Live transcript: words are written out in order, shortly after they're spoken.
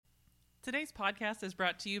Today's podcast is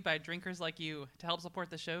brought to you by drinkers like you. To help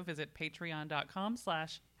support the show, visit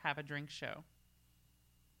patreon.com/haveadrinkshow.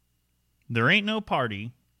 There ain't no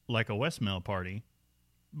party like a Westmalle party,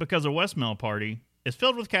 because a Westmalle party is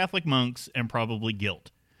filled with Catholic monks and probably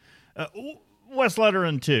guilt.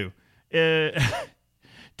 Westvleteran too.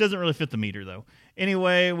 Doesn't really fit the meter, though.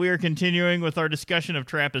 Anyway, we are continuing with our discussion of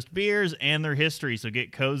Trappist beers and their history, so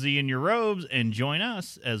get cozy in your robes and join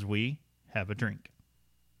us as we have a drink.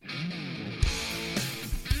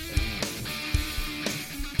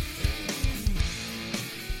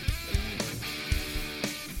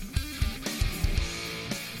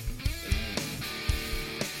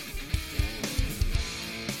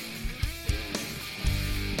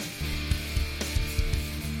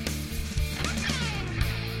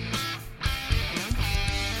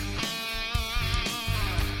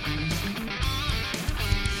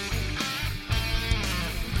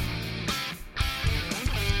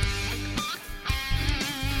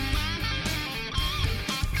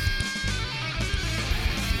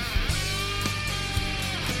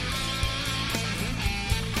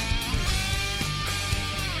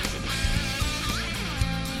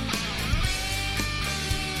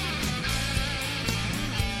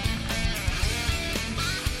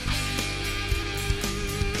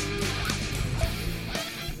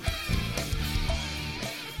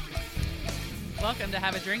 Welcome to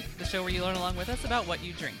Have a Drink, the show where you learn along with us about what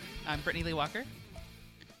you drink. I'm Brittany Lee Walker.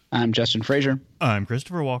 I'm Justin Frazier. I'm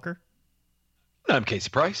Christopher Walker. I'm Casey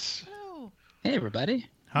Price. Hello. Hey, everybody.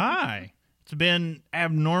 Hi. It's been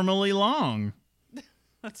abnormally long.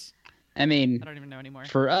 I mean, I don't even know anymore.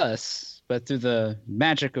 for us, but through the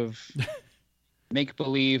magic of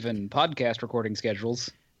make-believe and podcast recording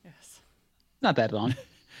schedules, Yes. not that long.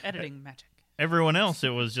 Editing magic. Everyone else, it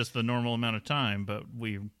was just the normal amount of time, but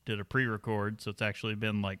we did a pre-record, so it's actually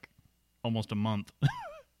been like almost a month.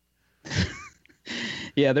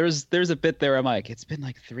 Yeah, there's a bit there. I'm like, it's been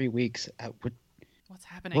like 3 weeks. What's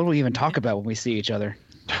happening? What do we even talk about when we see each other?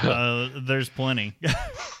 There's plenty.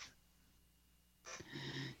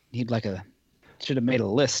 Should have made a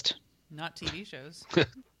list. Not TV shows.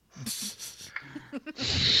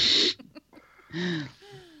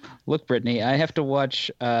 Look, Brittany, I have to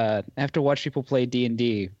watch people play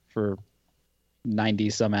D&D for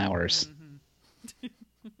 90 some hours.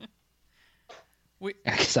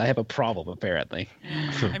 Because I have a problem, apparently.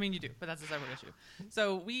 I mean, you do, but that's a separate issue.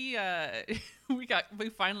 So we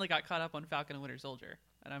finally got caught up on Falcon and Winter Soldier,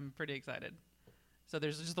 and I'm pretty excited. So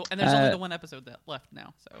there's only the one episode left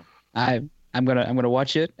now. So I'm gonna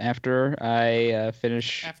watch it after I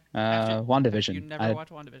finish after WandaVision. You never watch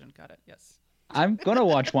WandaVision. Got it? Yes. I'm gonna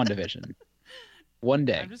watch WandaVision one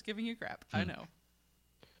day. I'm just giving you crap. I know.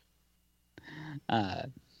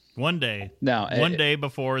 One day. No. One day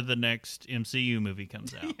before the next MCU movie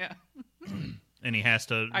comes out. Yeah. And he has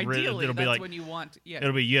to... Ideally, it'll that's be like, when you want... Yeah.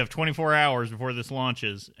 It'll be, you have 24 hours before this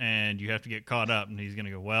launches, and you have to get caught up. And he's going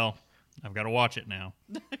to go, well, I've got to watch it now.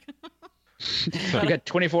 I got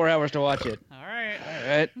 24 hours to watch it. All right. All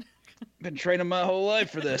right. Been training my whole life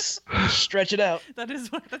for this. Stretch it out. That's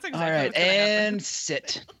exactly All right, what's gonna and happen.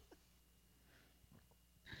 sit.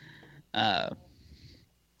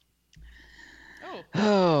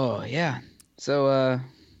 Oh yeah. So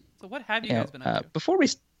what have you guys been up to? before we,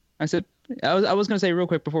 I was going to say real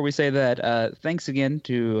quick before we say that, thanks again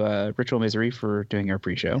to Ritual Misery for doing our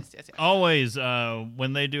pre-show. Yes. Always,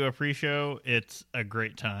 when they do a pre-show, it's a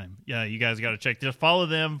great time. Yeah, you guys got to just follow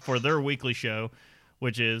them for their weekly show,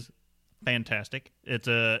 which is fantastic. It's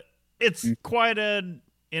quite an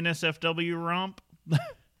NSFW romp.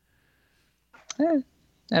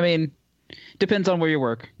 I mean, depends on where you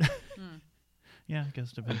work. Yeah, I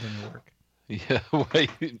guess it depends on your work. Yeah, well,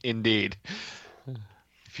 indeed.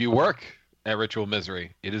 If you work at Ritual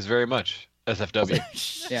Misery, it is very much SFW.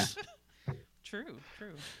 Yeah. True.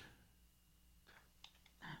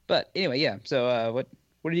 But anyway, yeah. So what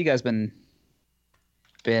have you guys been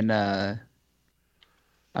I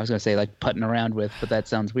was going to say like putting around with, but that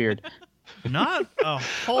sounds weird. Not a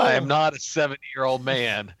whole... I am not a 70-year-old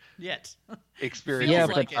man Yet. experiencing Yeah,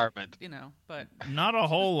 Feels like retirement. it, but Not a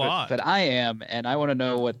whole lot. But I am, and I want to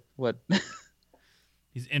know what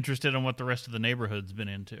He's interested in what the rest of the neighborhood's been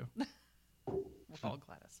into. we'll call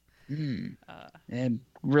Gladys. and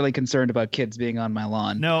really concerned about kids being on my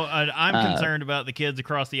lawn. No, I'm concerned about the kids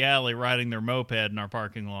across the alley riding their moped in our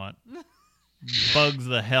parking lot. Bugs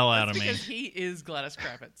the hell out of me. Because he is Gladys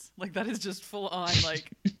Kravitz. Like, that is just full on, like...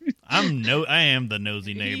 I am the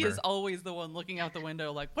nosy neighbor. He is always the one looking out the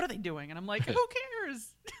window like, what are they doing? And I'm like, who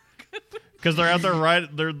cares? Because they're out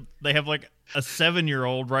there they have like a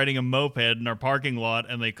 7-year-old riding a moped in our parking lot,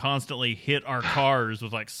 and they constantly hit our cars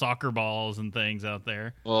with like soccer balls and things out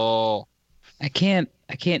there. Oh, I can't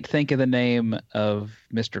think of the name of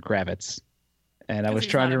Mr. Kravitz, and I was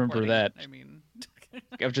trying to remember that. I mean,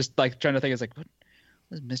 I'm just like trying to think. It's like, what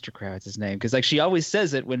was Mr. Kravitz's name? Because like she always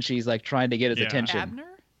says it when she's like trying to get his attention. Abner?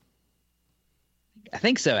 I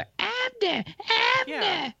think so. Abner.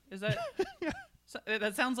 Yeah. Is that?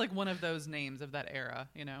 That sounds like one of those names of that era,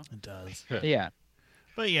 you know? It does. Yeah.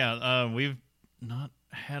 But yeah, we've not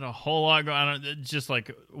had a whole lot going on. It's just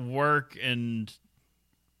like work and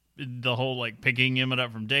the whole like picking him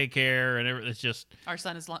up from daycare and everything. It's just our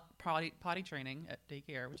son is potty training at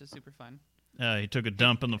daycare, which is super fun. he took a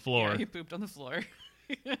dump on the floor. Yeah, he pooped on the floor.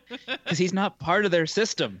 Because he's not part of their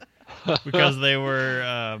system. Because they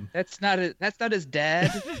were That's not his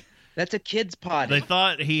dad. That's a kid's potty. they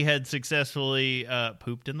thought he had successfully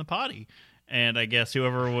pooped in the potty. And I guess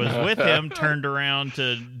whoever was with him turned around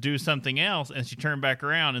to do something else, and she turned back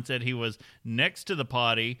around and said he was next to the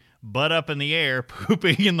potty, butt up in the air,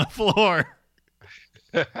 pooping in the floor.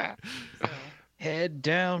 So, Head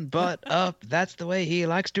down, butt up. That's the way he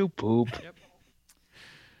likes to poop. yep.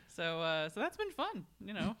 So that's been fun,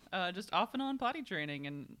 you know, just off and on potty training,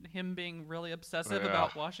 and him being really obsessive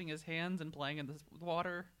about washing his hands and playing in the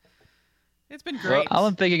water. It's been great. Well, all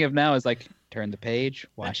I'm thinking of now is like, turn the page,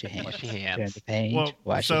 wash your hands. Wash your hands. Turn the page, Well,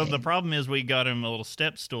 wash so your the hands. problem is we got him a little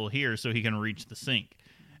step stool here so he can reach the sink.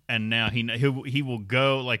 And now he will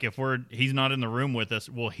go, like if he's not in the room with us,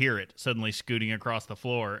 we'll hear it suddenly scooting across the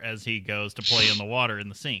floor as he goes to play in the water in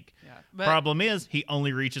the sink. Yeah, but Problem is, he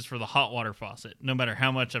only reaches for the hot water faucet. No matter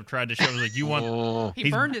how much I've tried to show him, like, you want... Oh. he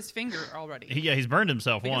he's- burned his finger already. he's burned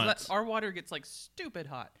himself because once. our water gets like stupid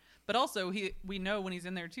hot. But also we know when he's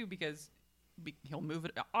in there too, because he'll move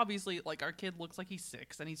it. Obviously, like our kid looks like he's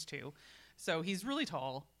 6 and he's 2, so he's really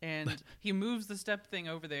tall, and he moves the step thing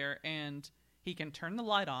over there, and he can turn the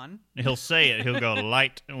light on, He'll say it. He'll go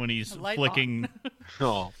light when he's Light flicking.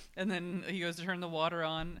 Oh. and then he goes to turn the water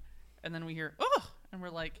on, and then we hear and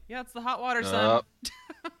we're like, yeah, it's the hot water, son.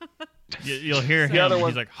 You'll hear So- him. The other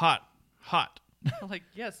one- He's like, hot. I'm like,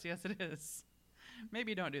 yes, it is.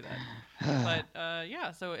 Maybe don't do that. But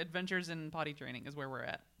yeah, so adventures in potty training is where we're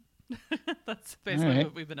at. That's basically All right.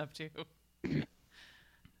 what we've been up to.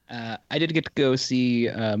 I did get to go see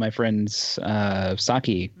my friend's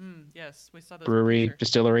sake Yes, we saw those. brewery, pictures.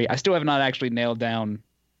 distillery. I still have not actually nailed down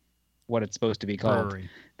what it's supposed to be called. Brewery.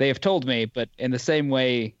 They have told me, but in the same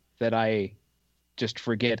way that I just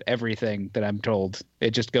forget everything that I'm told,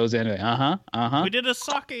 it just goes in. We did a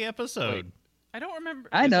sake episode. I don't remember.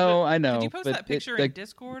 I know. Did you post but that picture it, in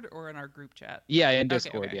Discord or in our group chat? yeah, in Okay,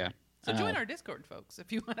 Discord, okay. yeah. So join our Discord, folks,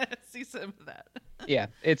 if you want to see some of that. Yeah,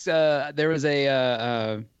 it's there was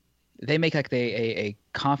a they make like a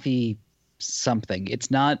coffee something. It's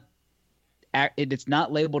not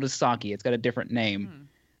labeled as sake. It's got a different name.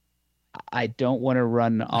 I don't want to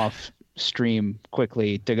run off stream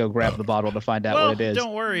quickly to go grab the bottle to find out Well, what it is.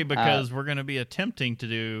 don't worry, because we're going to be attempting to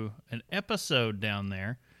do an episode down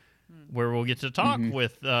there where we'll get to talk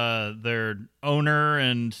with their owner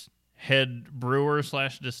and head brewer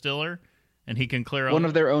 / distiller, and he can clear One up.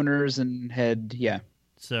 of their owners and head, yeah,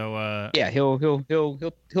 So yeah, he'll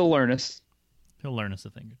learn us. he'll learn us a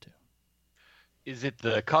thing or two. Is it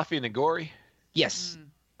the coffee nagori? Yes,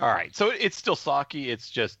 All right, so it's still sake. It's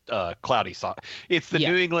just cloudy sake. It's the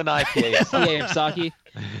Yeah. New England IPA. Sake. yeah, sake.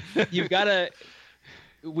 You've got to.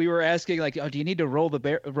 We were asking like, oh, do you need to roll the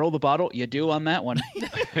bottle? You do on that one.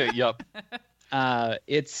 Yup.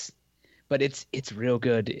 It's real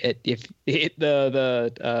good.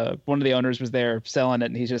 The one of the owners was there selling it,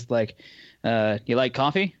 and he's just like, you like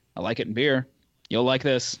coffee? I like it in beer. You'll like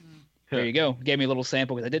this. There you go. Gave me a little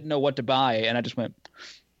sample because I didn't know what to buy, and I just went,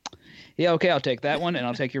 yeah, okay, I'll take that one, and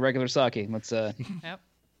I'll take your regular sake. Let's Yep.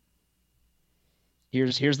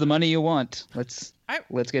 here's the money you want. Let's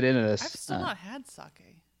get into this. I've still not had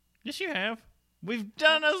sake. Yes, you have. We've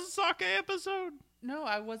done a sake episode. No,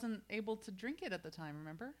 I wasn't able to drink it at the time.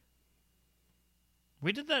 Remember?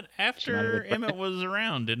 We did that Should not after have- Emmett was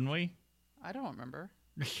around, didn't we? I don't remember.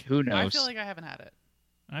 Who knows? I feel like I haven't had it.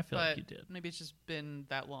 I feel but like you did. maybe it's just been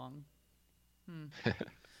that long.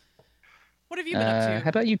 What have you been up to? How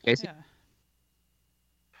about you, Casey?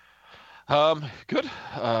 Yeah. Good.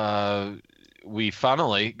 We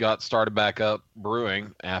finally got started back up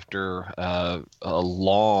brewing after a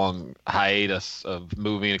long hiatus of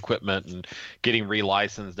moving equipment and getting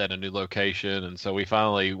relicensed at a new location. And so we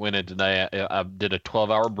finally went in today. I did a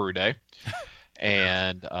 12-hour brew day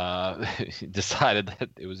and decided that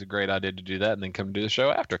it was a great idea to do that and then come do the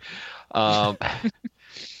show after.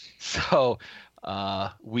 So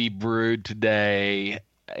we brewed today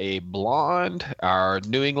a blonde, our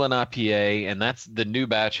New England IPA, and that's the new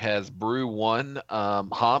batch has brew one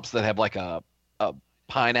hops that have like a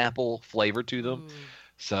pineapple flavor to them. Ooh.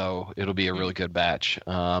 So it'll be a really good batch.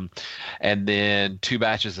 And then 2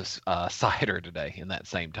 batches of cider today in that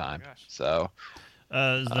same time. Gosh. So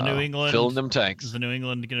Is the New England filling them Is tanks. the New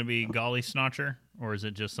England going to be Golly Snotcher, or is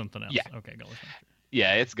it just something else? Yeah. Okay, Golly Snotcher.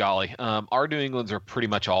 Yeah, it's golly. Our New Englands are pretty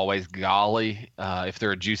much always golly. If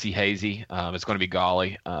they're a juicy hazy, it's going to be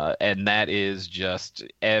golly. And that is just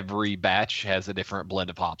every batch has a different blend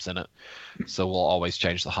of hops in it. So we'll always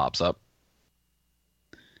change the hops up.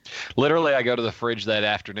 Literally, I go to the fridge that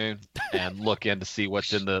afternoon and look in to see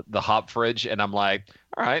what's in the hop fridge. And I'm like,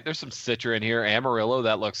 all right, there's some Citra in here. Amarillo,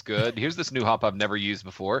 that looks good. Here's this new hop I've never used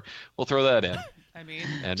before. We'll throw that in I mean,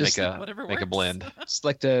 and Just make whatever a works. blend. Just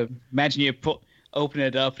like to imagine you open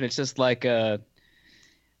it up and it's just like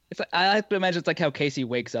it's like, I like to imagine it's like how Casey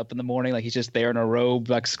wakes up in the morning, like he's just there in a robe,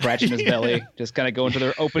 like scratching his belly, just kind of going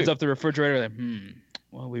to opens up the refrigerator, like,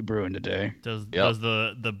 what are we brewing today? Does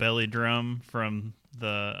the belly drum from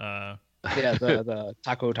the Yeah, the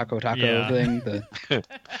taco Yeah. thing.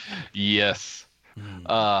 Yes.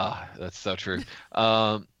 That's so true.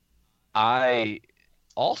 I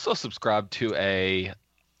also subscribe to a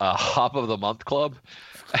Hop of the Month club.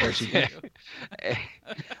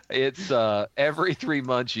 It's every 3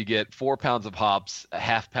 months you get 4 pounds of hops, a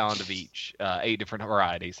half pound of each, 8 different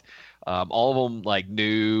varieties. All of them like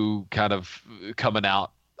new kind of coming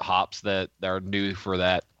out hops that are new for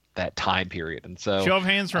that time period. And so show of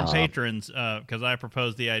hands from patrons, because I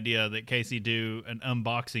proposed the idea that Casey do an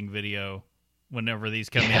unboxing video whenever these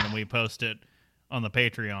come in, and we post it on the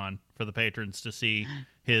Patreon for the patrons to see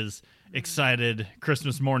his excited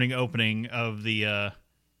Christmas morning opening of the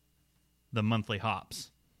monthly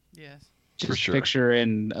hops. yes. Just For sure. picture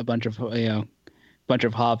in a bunch of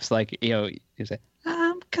hops, like you say,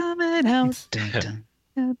 I'm coming out, dun, dun,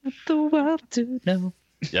 I want the world to know.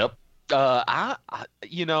 Yep. I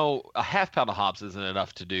a half pound of hops isn't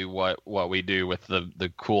enough to do what we do with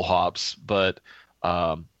the cool hops, but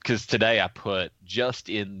because today I put just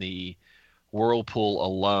in the Whirlpool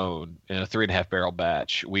alone in a 3.5 barrel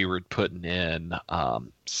batch, we were putting in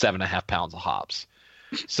 7.5 pounds of hops.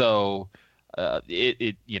 So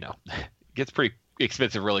it gets pretty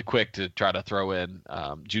expensive really quick to try to throw in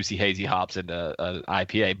juicy hazy hops into an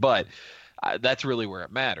IPA, but that's really where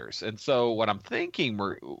it matters. And so what I'm thinking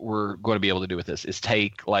we're going to be able to do with this is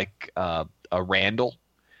take like a Randall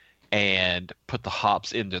and put the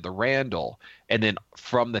hops into the Randall, and then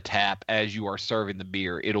from the tap as you are serving the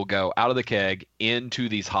beer, it'll go out of the keg into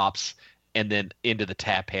these hops and then into the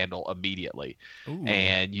tap handle immediately. Ooh.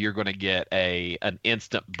 And you're going to get an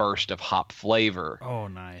instant burst of hop flavor Oh,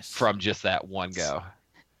 nice. from just that one go.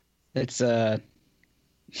 It's I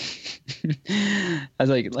was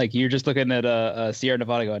like you're just looking at a Sierra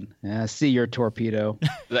Nevada going, I see your torpedo,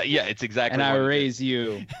 Yeah, it's exactly and I what it is. raise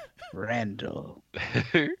you, Randall.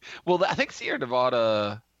 Well, I think Sierra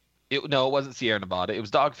Nevada. It wasn't Sierra Nevada. It was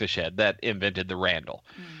Dogfish Head that invented the Randall.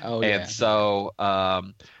 Oh yeah. And so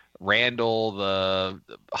Randall, the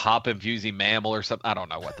hop infusing mammal or something. I don't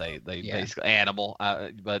know what they basically animal,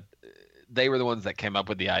 but they were the ones that came up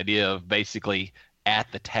with the idea of basically at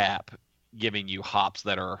the tap giving you hops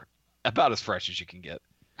that are about as fresh as you can get.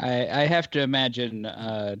 I have to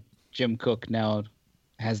imagine Jim Cook now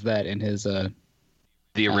has that in his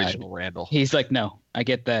The original Randall. He's like, no, I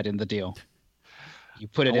get that in the deal. You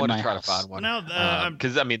put it I in want my to try house. to find one. No,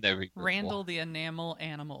 Because I mean, they're Randall the enamel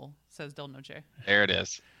animal, says Del Noche. There it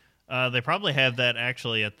is. they probably have that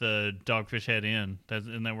actually at the Dogfish Head Inn.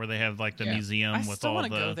 Isn't that where they have like the museum I with still all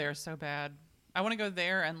want the? to go there so bad. I want to go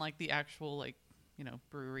there and like the actual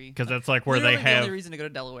brewery. Because that's like where Literally they the have only reason to go to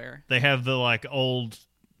Delaware. they have the like old,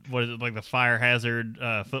 what is it, like the fire hazard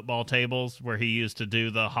football tables where he used to do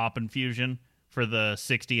the hop infusion for the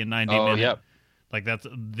 60 and 90 minute. Yep. Like that's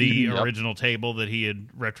the original table that he had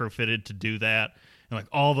retrofitted to do that. And like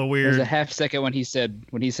all the weird. There's a half second when he said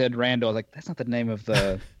Randall, I was like, that's not the name of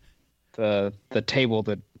the the table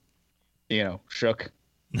that shook.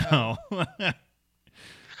 No.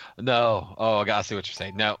 No. Oh, I gotta see what you're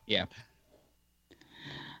saying. No. Yeah.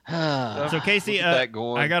 So Casey, Look at that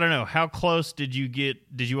going. I gotta know, how close did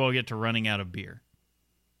you all get to running out of beer?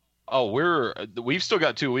 Oh, we've still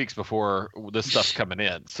got 2 weeks before this stuff's coming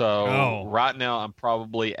in. So right now I'm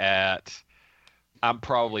probably right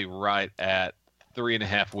at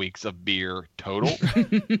 3.5 weeks of beer total.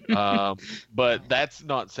 But that's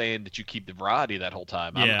not saying that you keep the variety that whole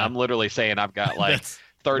time. Yeah. I'm literally saying I've got like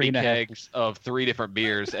 30 3.5. kegs of 3 different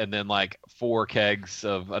beers, and then like 4 kegs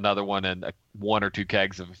of another one, and 1 or 2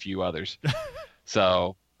 kegs of a few others.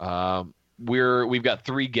 So we've got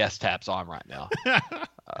 3 guest taps on right now,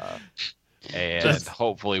 and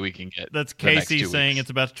hopefully we can get. That's the next Casey 2 saying weeks. it's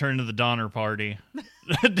about to turn into the Donner Party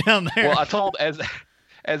down there. Well, I told as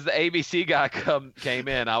the ABC guy came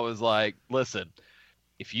in, I was like, listen,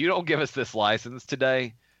 if you don't give us this license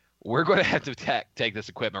today, we're going to have to take this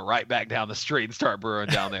equipment right back down the street and start brewing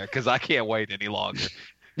down there because I can't wait any longer.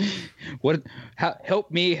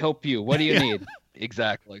 Help me help you. What do you need?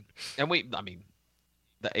 Exactly. And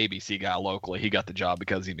the ABC guy locally, he got the job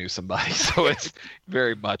because he knew somebody. So it's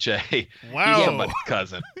very much he's somebody's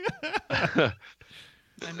cousin.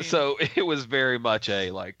 So it was very much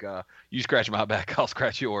you scratch my back, I'll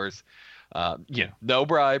scratch yours. No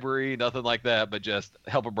bribery, nothing like that, but just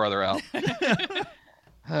help a brother out.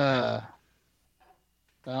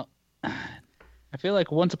 Well, I feel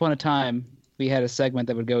like once upon a time we had a segment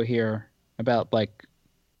that would go here about like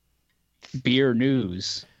beer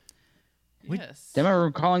news. Yes. Am I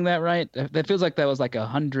recalling that right? That feels like that was like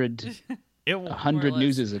 100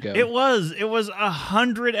 newses ago. It was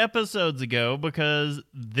 100 episodes ago because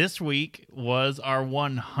this week was our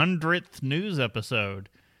 100th news episode.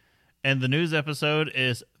 And the news episode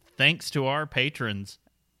is thanks to our patrons.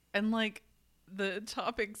 And like the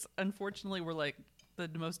topics, unfortunately, were like the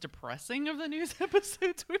most depressing of the news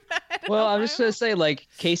episodes we've had. Well, I was just going to say, like,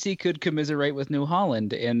 Casey could commiserate with New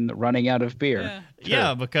Holland in running out of beer.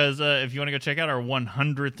 Yeah, because if you want to go check out our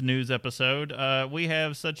 100th news episode, we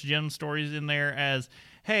have such gem stories in there as,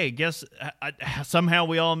 hey, somehow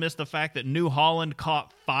we all missed the fact that New Holland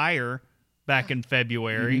caught fire back in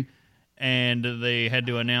February. Mm-hmm. And they had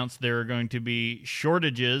to announce there are going to be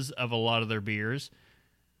shortages of a lot of their beers.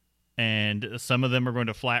 And some of them are going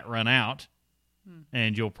to flat run out.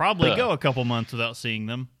 And you'll probably go a couple months without seeing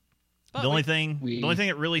them. But the only thing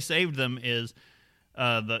that really saved them is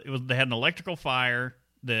they had an electrical fire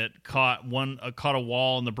that caught a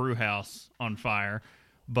wall in the brew house on fire,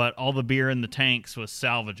 but all the beer in the tanks was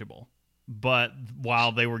salvageable. But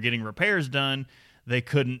while they were getting repairs done, they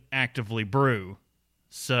couldn't actively brew.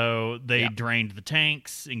 So they drained the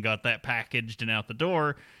tanks and got that packaged and out the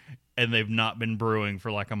door, and they've not been brewing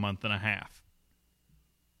for like a month and a half.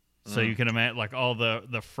 So you can imagine, like, all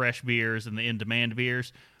the fresh beers and the in-demand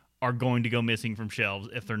beers are going to go missing from shelves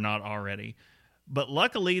if they're not already. But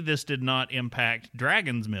luckily, this did not impact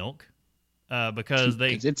Dragon's Milk because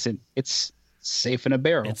it's safe in a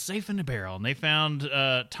barrel. It's safe in a barrel, and they found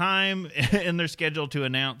time in their schedule to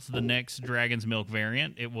announce the next Dragon's Milk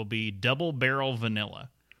variant. It will be Double Barrel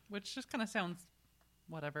Vanilla, which just kind of sounds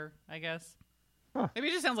whatever, I guess. Huh. Maybe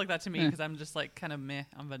it just sounds like that to me because I'm just like kind of meh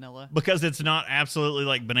on vanilla. Because it's not absolutely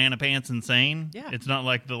like banana pants insane. Yeah. It's not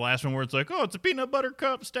like the last one where it's like, oh, it's a peanut butter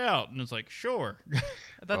cup stout. And it's like, sure.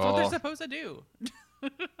 That's what they're supposed to do.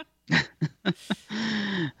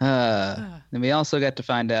 And we also got to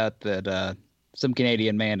find out that some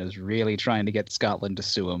Canadian man is really trying to get Scotland to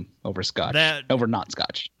sue him over over not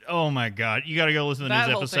Scotch. Oh, my God. You got to go listen to the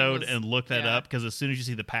news episode and look that up because as soon as you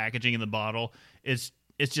see the packaging in the bottle, it's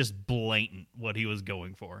just blatant what he was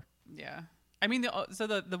going for. Yeah. I mean,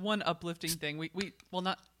 the one uplifting thing, we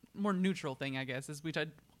not more neutral thing, I guess, is we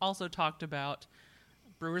also talked about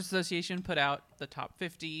Brewers Association put out the top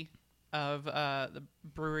 50 of the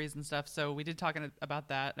breweries and stuff. So we did talk about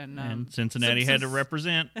that. And Cincinnati had to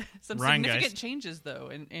represent some Rheingeist. significant changes,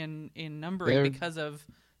 though, in numbering because of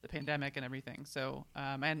the pandemic and everything. So,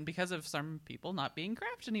 and because of some people not being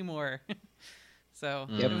craft anymore. So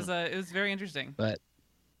it was very interesting.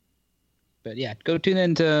 But yeah, go tune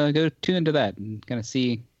into that and kind of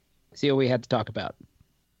see what we had to talk about.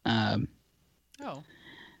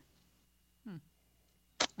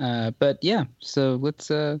 But yeah, so let's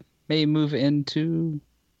maybe move into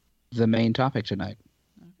the main topic tonight.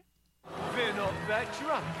 We're not that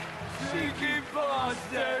drunk, cheeky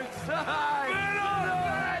bastards! We're not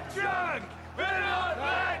that drunk! We're not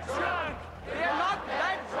that drunk! We're not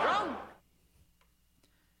that drunk!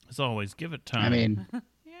 As always, give it time. I mean.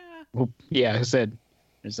 Well, yeah, I said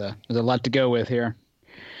there's a lot to go with here.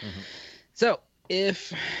 Mm-hmm. So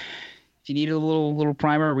if you need a little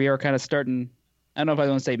primer, we are kind of starting. I don't know if I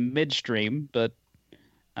want to say midstream, but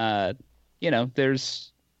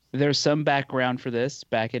there's some background for this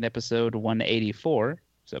back in episode 184,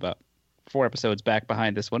 so about 4 episodes back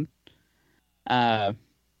behind this one. And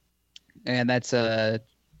that's the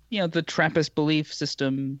Trappist belief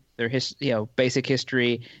system, their basic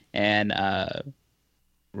history, and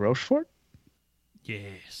Rochefort?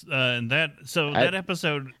 Yes. And that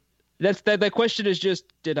episode. That question is just,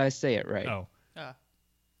 did I say it right? Oh.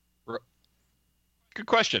 Good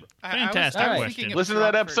question. Fantastic I was question. thinking of Listen to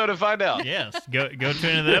that Rockford. episode and find out. Yes, go tune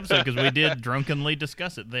into that episode because we did drunkenly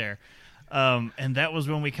discuss it there. And that was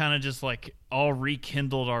when we kind of just like all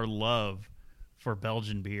rekindled our love for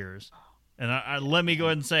Belgian beers. And I let me go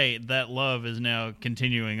ahead and say that love is now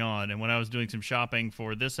continuing on. And when I was doing some shopping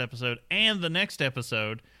for this episode and the next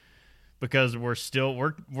episode, because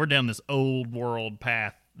we're down this old world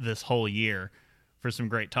path this whole year for some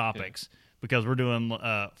great topics, because we're doing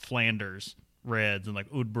Flanders reds and like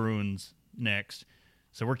Oud Bruins next.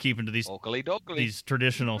 So we're keeping to these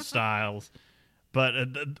traditional styles. But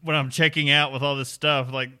when I'm checking out with all this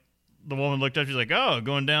stuff, like the woman looked up, she's like, "Oh,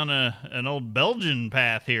 going down an old Belgian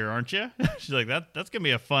path here, aren't you?" She's like, "That's gonna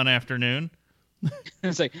be a fun afternoon."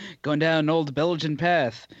 It's like going down an old Belgian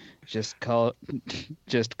path. Just call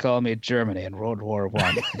me Germany in World War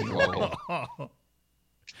One.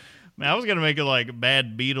 Man, I was gonna make it like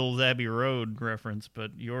Bad Beatles Abbey Road reference,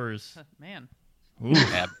 but yours, Man. ooh.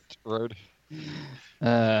 Abbott Road.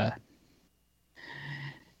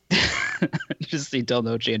 Just see Del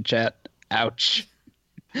Noche in chat. Ouch.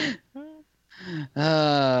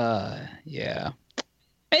 Yeah.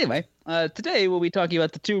 Anyway, today we'll be talking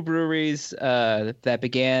about the two breweries that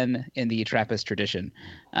began in the Trappist tradition.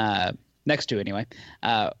 Next to, anyway.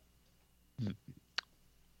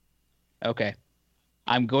 Okay.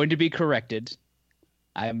 I'm going to be corrected.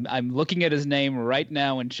 I'm looking at his name right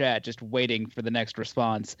now in chat, just waiting for the next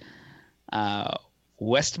response.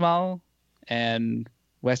 Westmalle and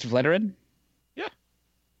Westvleteran. Yeah.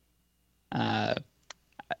 I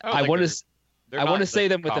want to say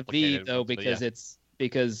them with a V complicated though ones, but yeah.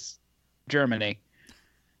 because Germany.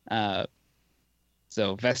 So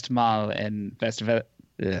Westmalle and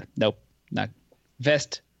nope, not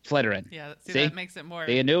Westvleteran. Yeah, see, See? that makes it more.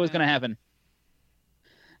 They knew it was going to happen.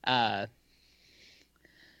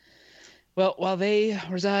 Well, while they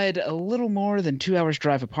reside a little more than 2 hours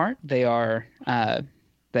drive apart, they are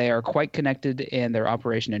quite connected in their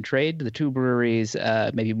operation and trade. The two breweries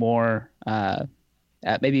maybe more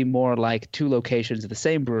like two locations of the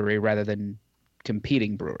same brewery rather than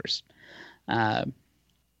competing brewers.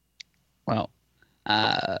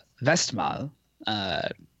 Westmalle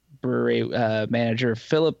brewery manager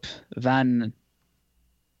Philip van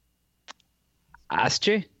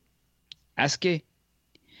Aske.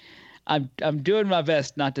 I'm doing my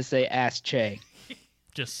best not to say Asche.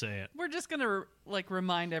 Just say it. We're just gonna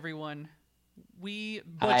remind everyone, we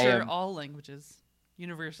I butcher am- all languages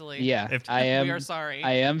universally. Yeah, If- I am. We are sorry.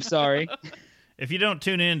 I am sorry. If you don't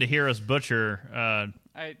tune in to hear us butcher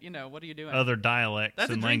what are you doing? other dialects That's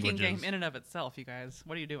a and drinking languages, game in and of itself, you guys.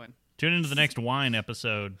 What are you doing? tune into the next wine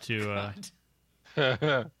episode to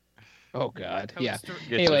God. Oh God, yeah. Toaster-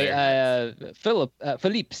 Get to Anyway,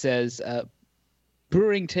 Philippe says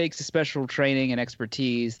brewing takes a special training and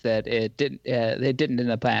expertise that it didn't in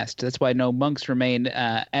the past. That's why no monks remain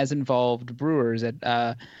as involved brewers at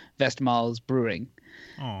Westmalle's brewing.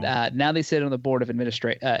 Now they sit on the board of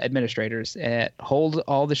administrators, hold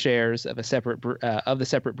all the shares of the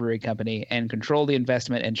separate brewery company, and control the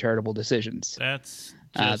investment and charitable decisions. that's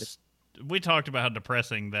just we talked about how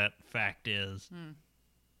depressing that fact is.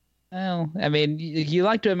 Well, I mean, you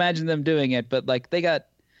like to imagine them doing it, but like they got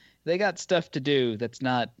stuff to do that's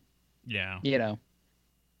not, Yeah.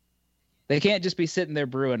 They can't just be sitting there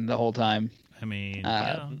brewing the whole time. I mean,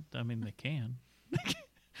 they can.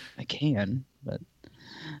 I can, but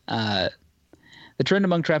the trend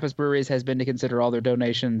among Trappist breweries has been to consider all their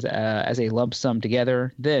donations as a lump sum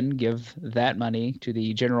together, then give that money to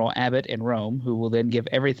the general abbot in Rome, who will then give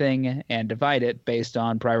everything and divide it based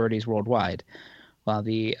on priorities worldwide. While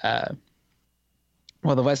the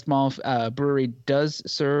Westmalle brewery does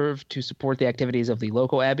serve to support the activities of the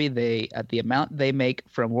local abbey, the amount they make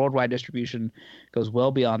from worldwide distribution goes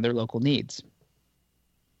well beyond their local needs.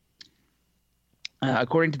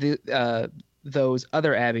 According to those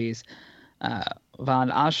other abbeys,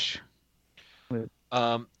 Van Asch.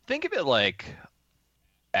 Think of it like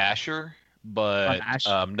Asher, but Von Asch?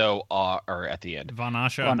 no or at the end. Von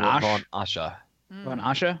Asha. Von Asch? Von Asha. Van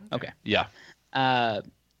Asche? Okay. Yeah.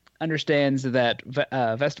 Understands that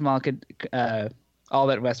Westmalle could all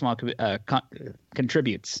that Westmalle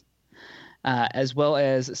contributes, as well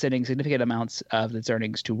as sending significant amounts of its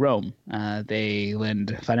earnings to Rome. They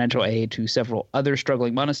lend financial aid to several other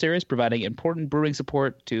struggling monasteries, providing important brewing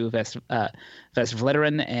support to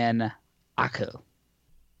Westvleteran and Aachen.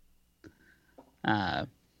 The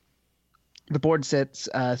board sets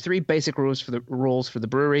three basic rules for the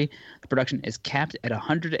brewery. The production is capped at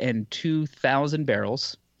 102,000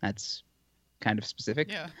 barrels. That's kind of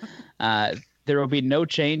specific. Yeah. There will be no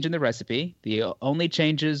change in the recipe. The only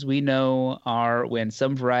changes we know are when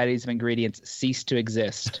some varieties of ingredients cease to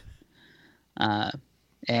exist.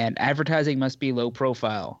 And advertising must be low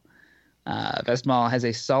profile. Westmalle has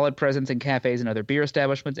a solid presence in cafes and other beer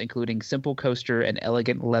establishments, including simple coaster and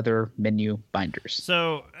elegant leather menu binders.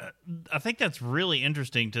 So I think that's really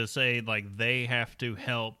interesting to say, like, they have to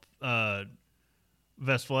help Westvleteran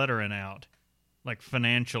out, like,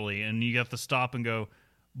 financially, and you have to stop and go,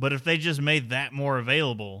 but if they just made that more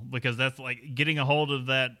available, because that's like getting a hold of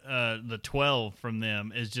that, the 12 from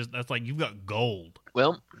them is just, that's like, you've got gold.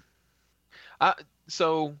 Well,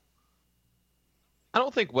 so I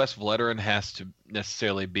don't think Westvleteran has to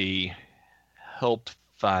necessarily be helped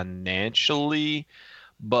financially,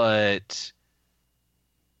 but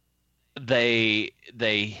they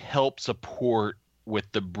help support with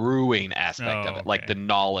the brewing aspect of it, like the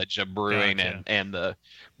knowledge of brewing. Gotcha. and the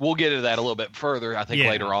we'll get into that a little bit further, I think,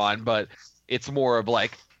 later on, but it's more of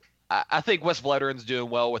like, I think Westvleteran's doing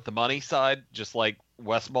well with the money side, just like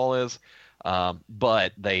Westmalle is,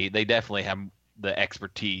 but they definitely have the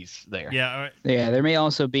expertise there. Yeah. All right. Yeah, there may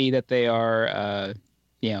also be that they are,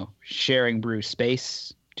 sharing brew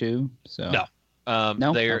space too. So No.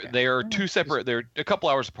 No? They Okay. are two separate. They're a couple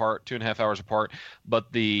hours apart, 2.5 hours apart. But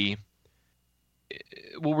we'll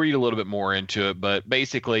read a little bit more into it. But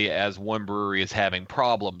basically, as one brewery is having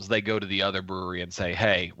problems, they go to the other brewery and say,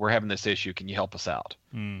 "Hey, we're having this issue. Can you help us out?"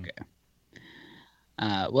 Mm.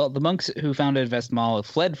 Well, the monks who founded Westmalle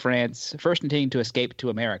fled France, first intending to escape to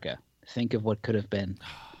America. Think of what could have been.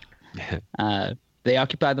 They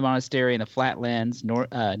occupied the monastery in the flatlands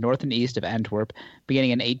north and east of Antwerp,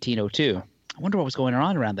 beginning in 1802. I wonder what was going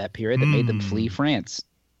on around that period that made them flee France.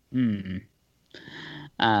 And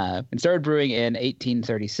started brewing in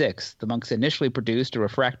 1836. The monks initially produced a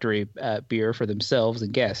refractory beer for themselves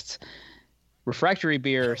and guests. Refractory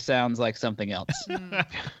beer sounds like something else.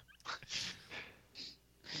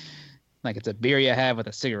 Like it's a beer you have with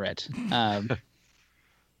a cigarette.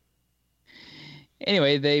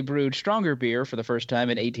 Anyway, they brewed stronger beer for the first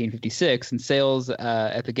time in 1856, and sales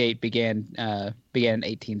at the gate began in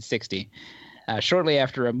 1860. Shortly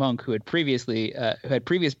after, a monk who had previous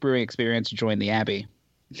brewing experience joined the abbey.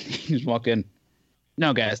 He just walked in.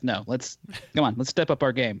 No, guys, no. Let's step up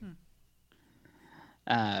our game.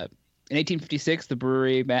 In 1856, the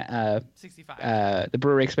brewery 65. the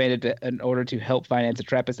brewery expanded in order to help finance the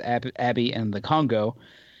Trappist abbey and the Congo.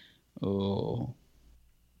 Oh.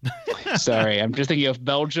 Sorry, I'm just thinking of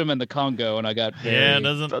Belgium and the Congo, and I got It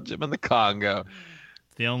doesn't. Belgium and the Congo.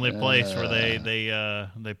 It's the only place where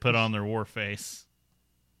they put on their war face.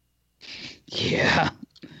 Yeah.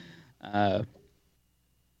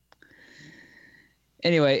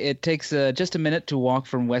 Anyway, it takes just a minute to walk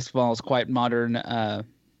from Westfall's quite modern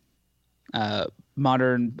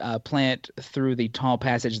plant through the tall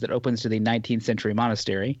passage that opens to the 19th century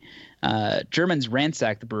monastery. Germans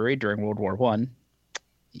ransacked the brewery during World War I.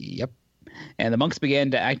 Yep. And the monks began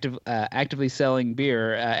to actively selling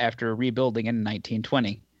beer after rebuilding in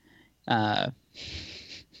 1920.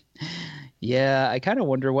 Yeah, I kind of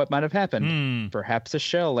wonder what might have happened. Perhaps a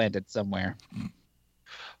shell landed somewhere.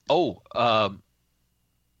 Oh,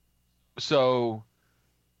 so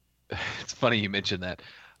it's funny you mentioned that.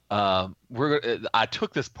 I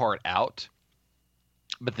took this part out,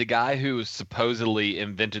 but the guy who supposedly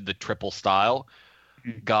invented the triple style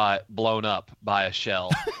got blown up by a shell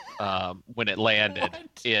when it landed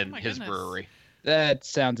in his brewery. That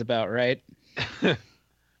sounds about right.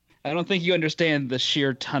 I don't think you understand the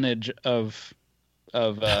sheer tonnage of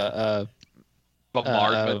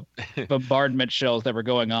bombardment shells that were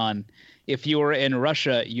going on. If you were in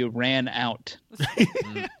Russia, you ran out.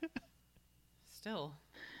 Still.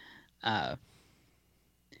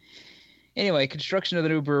 Anyway, construction of the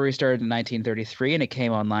new brewery started in 1933, and it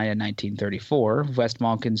came online in 1934.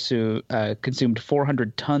 Westmalle consumed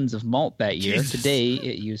 400 tons of malt that year. Jesus. Today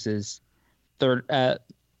it uses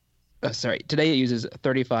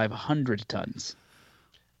 3,500 tons.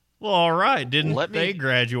 Well, all right. Didn't Let they me-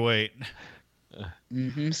 graduate?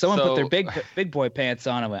 Mm-hmm. Someone put their big boy pants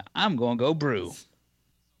on and went, "I'm going to go brew."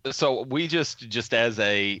 So we just as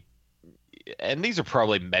a, and these are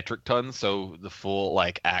probably metric tons, so the full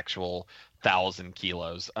actual 1,000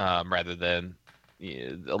 kilos, rather than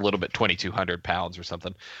a little bit 2,200 pounds or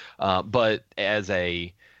something. But as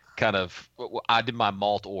a kind of, I did my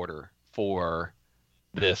malt order for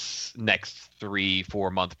this next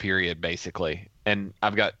 3-4 month period basically, and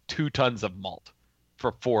I've got 2 tons of malt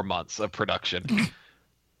for 4 months of production.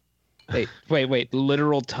 Wait,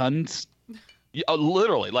 literal tons? Yeah,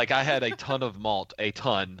 literally, I had a ton of malt,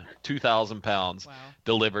 2,000 pounds Wow.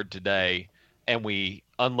 delivered today, and we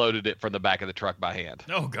unloaded it from the back of the truck by hand.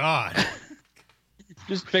 Oh God.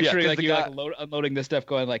 Just picturing 'cause like the you guy- unloading this stuff,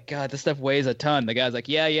 going like, God, this stuff weighs a ton. The guy's like,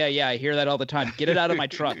 yeah, I hear that all the time. Get it out of my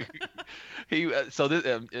truck.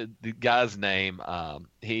 The guy's name,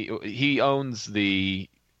 he owns the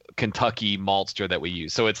Kentucky maltster that we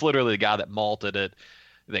use. So it's literally the guy that malted it,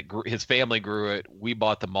 his family grew it. We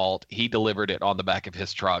bought the malt. He delivered it on the back of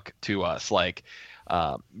his truck to us. Like,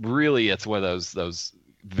 really, it's one of those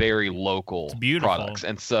very local products.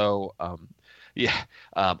 And so,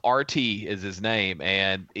 RT is his name,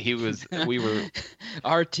 and we were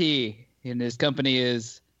RT, and his company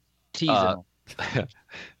is Teasel.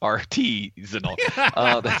 Artisanal.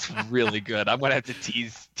 That's really good. I'm gonna have to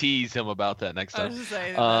tease him about that next time. I was just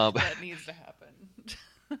saying that needs to happen.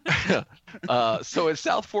 So it's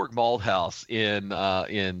South Fork Malt House in not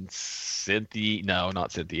Cynthiana.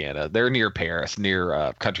 They're near Paris,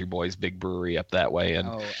 near Country Boys Big Brewery up that way. And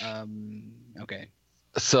okay.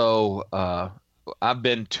 So I've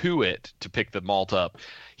been to it to pick the malt up.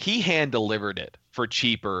 He hand delivered it for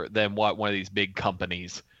cheaper than what one of these big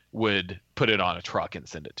companies would put it on a truck and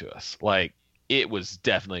send it to us. Like, it was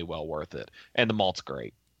definitely well worth it, and the malt's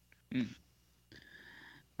great.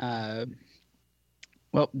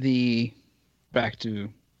 Well, back to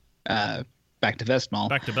Westmalle.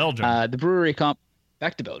 Back to Belgium.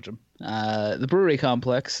 Back to Belgium. The brewery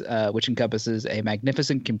complex, which encompasses a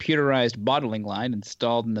magnificent computerized bottling line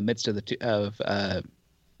installed in the midst of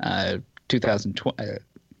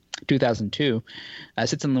 2002,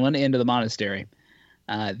 sits on the one end of the monastery.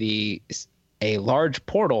 A large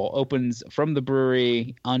portal opens from the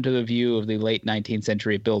brewery onto the view of the late 19th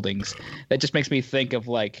century buildings. That just makes me think of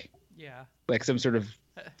like some sort of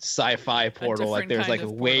sci-fi portal. Like there's like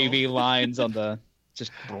wavy lines on the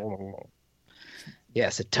just.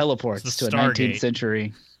 Yes, it teleports to a 19th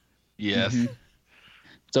century. Yes. Mm-hmm.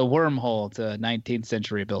 It's a wormhole to a 19th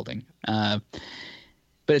century building.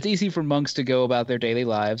 But it's easy for monks to go about their daily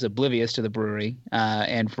lives oblivious to the brewery,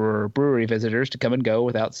 and for brewery visitors to come and go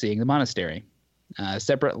without seeing the monastery.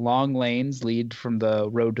 Separate long lanes lead from the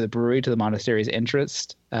road to the brewery to the monastery's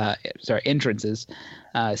entrances.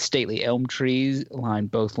 Stately elm trees line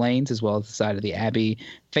both lanes, as well as the side of the abbey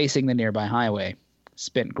facing the nearby highway.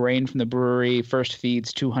 Spent grain from the brewery first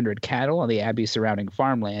feeds 200 cattle on the abbey's surrounding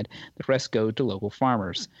farmland. The rest go to local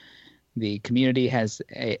farmers. The community has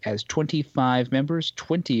 25 members,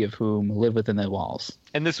 20 of whom live within the walls.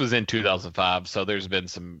 And this was in 2005, so there's been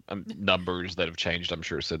some numbers that have changed, I'm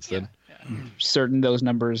sure, since then. Certain those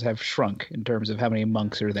numbers have shrunk in terms of how many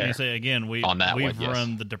monks are there. I say again, we've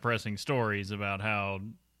run the depressing stories about how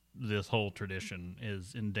this whole tradition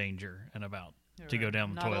is in danger and about to go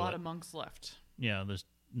down the toilet. Not a lot of monks left. Yeah, there's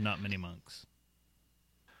not many monks.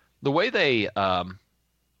 The way they've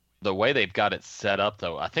got it set up,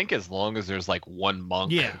 though, I think as long as there's like one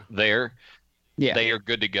monk there, they are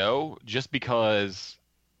good to go. Just because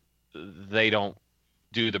they don't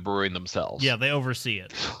do the brewing themselves. Yeah, they oversee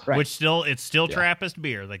it. Right. Which it's still Trappist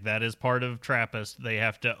beer. Like that is part of Trappist. They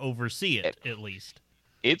have to oversee it at least.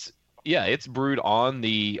 It's brewed on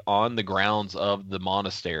the grounds of the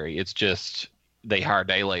monastery. It's just they hire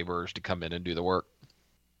day laborers to come in and do the work.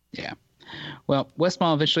 Yeah. Well,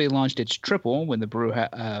 Westmalle eventually launched its triple when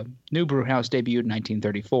the new brew house debuted in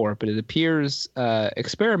 1934, but it appears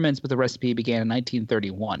experiments with the recipe began in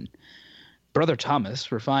 1931. Brother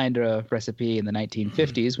Thomas refined a recipe in the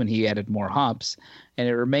 1950s when he added more hops, and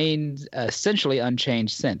it remained essentially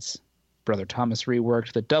unchanged since. Brother Thomas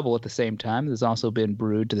reworked the double at the same time. It has also been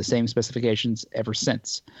brewed to the same specifications ever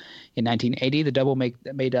since. In 1980, the double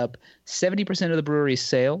made up 70% of the brewery's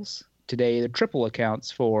sales. Today, the triple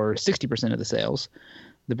accounts for 60% of the sales.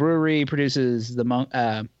 The brewery produces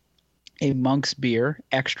a monk's beer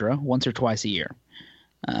extra once or twice a year.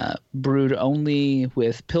 Brewed only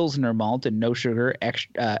with Pilsner malt and no sugar,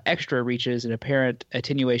 extra reaches an apparent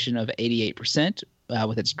attenuation of 88%,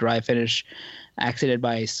 with its dry finish accented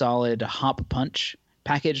by a solid hop punch.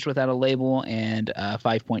 Packaged without a label and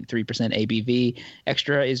 5.3% ABV.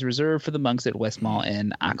 Extra is reserved for the monks at Westmalle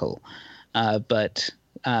and Aachen. But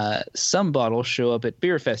some bottles show up at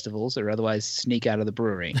beer festivals or otherwise sneak out of the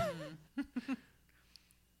brewery.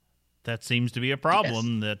 That seems to be a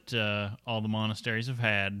problem that all the monasteries have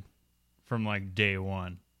had from like day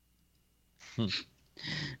one.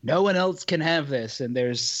 No one else can have this, and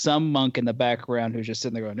there's some monk in the background who's just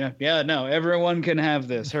sitting there going, yeah, no, everyone can have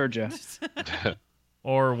this. Heard ya.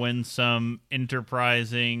 Or when some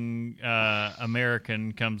enterprising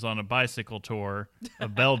American comes on a bicycle tour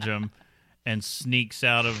of Belgium and sneaks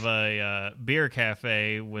out of a beer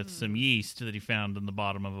cafe with some yeast that he found in the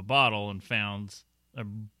bottom of a bottle and founds a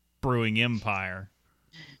brewing empire.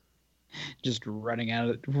 Just running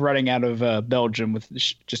out of Belgium with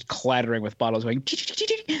just clattering with bottles, going,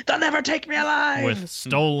 "They'll never take me alive." With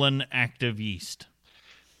stolen active yeast.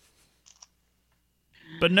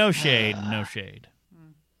 But no shade, no shade.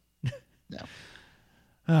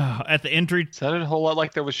 No. At the entry, Sounded a whole lot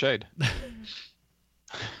like there was shade.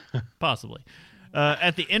 possibly.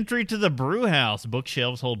 At the entry to the brew house,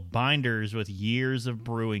 bookshelves hold binders with years of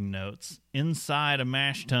brewing notes. Inside, a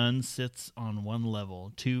mash tun sits on one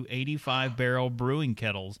level, 2 85-barrel brewing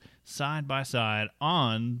kettles side by side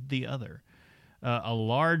on the other. A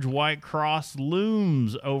large white cross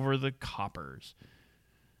looms over the coppers.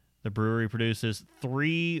 The brewery produces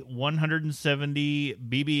 3 170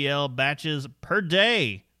 BBL batches per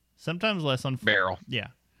day, sometimes less on Barrel. Yeah,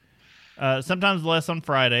 sometimes less on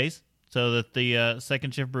Fridays, so that the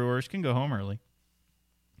second shift brewers can go home early.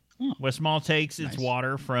 Westmalle takes its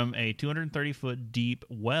water from a 230-foot deep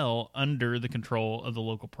well under the control of the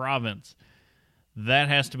local province. That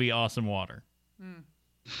has to be awesome water.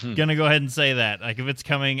 Gonna go ahead and say that. Like, if it's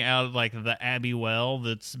coming out of like the Abbey well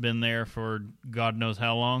that's been there for God knows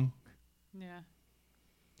how long. Yeah.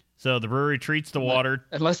 So the brewery treats the water.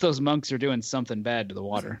 Unless those monks are doing something bad to the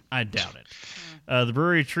water. I doubt it. The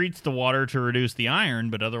brewery treats the water to reduce the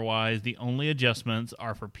iron, but otherwise the only adjustments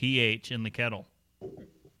are for pH in the kettle.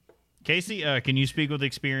 Casey, can you speak with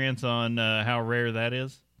experience on how rare that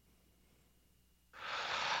is?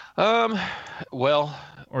 Well,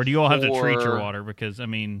 or do you all have to treat your water? Because I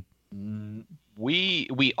mean,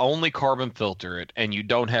 we only carbon filter it, and you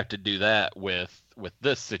don't have to do that with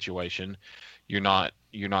this situation. You're not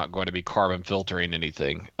going to be carbon filtering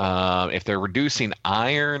anything. If they're reducing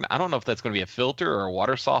iron, I don't know if that's going to be a filter or a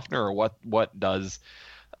water softener or what does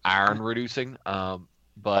iron reducing. But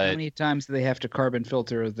how many times do they have to carbon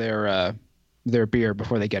filter their beer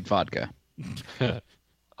before they get vodka? A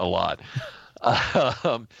lot.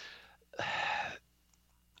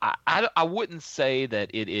 I wouldn't say that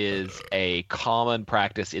it is a common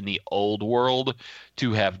practice in the old world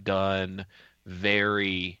to have done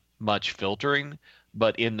very much filtering,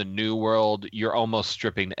 but in the new world, you're almost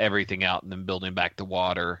stripping everything out and then building back the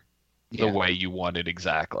water the way you want it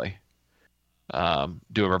exactly.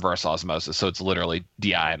 Do a reverse osmosis, so it's literally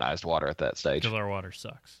deionized water at that stage. Because our water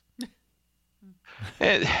sucks.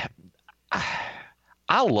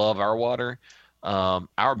 I love our water.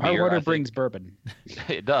 Our beer, water brings bourbon.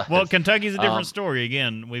 It does. Well, Kentucky's a different story.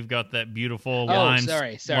 Again, we've got that beautiful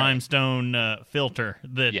limestone filter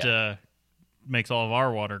that makes all of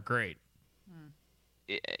our water great.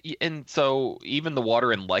 And so even the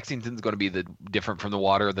water in Lexington is going to be different from the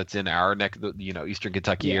water that's in our neck, Eastern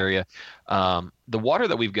Kentucky area. The water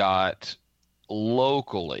that we've got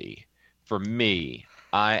locally, for me,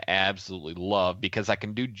 I absolutely love because I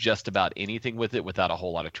can do just about anything with it without a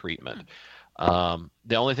whole lot of treatment.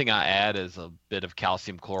 The only thing I add is a bit of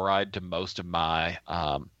calcium chloride to most of my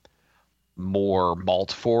more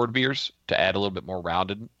malt forward beers to add a little bit more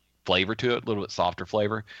rounded flavor to it, a little bit softer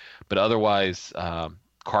flavor. But otherwise,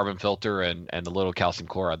 carbon filter and a little calcium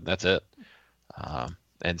chloride, that's it.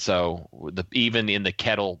 And so even in the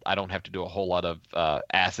kettle, I don't have to do a whole lot of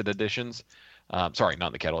acid additions. Sorry, not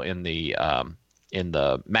in the kettle, in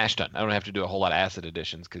the mash tun. I don't have to do a whole lot of acid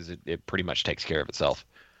additions because it pretty much takes care of itself.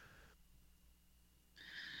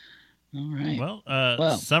 All right.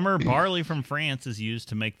 Well, summer barley from France is used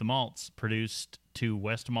to make the malts, produced to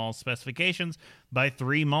Westmalle specifications by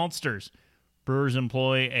 3 maltsters. Brewers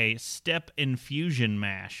employ a step infusion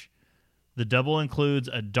mash. The double includes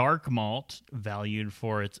a dark malt, valued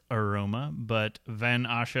for its aroma, but Van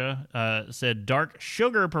Asche said dark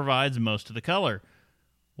sugar provides most of the color.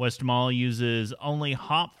 Westmalle uses only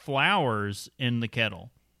hop flowers in the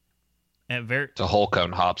kettle. It's a whole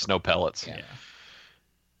cone hops, no pellets. Yeah.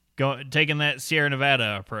 Taking that Sierra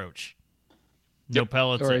Nevada approach. No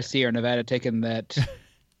pellets. Or Sierra Nevada taking that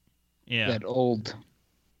that old...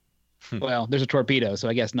 Well, there's a torpedo, so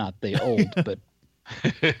I guess not the old, but...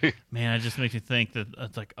 Man, it just makes me think that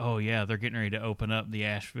it's like, oh, yeah, they're getting ready to open up the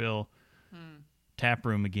Asheville tap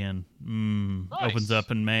room again. Nice. Opens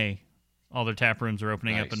up in May. All their tap rooms are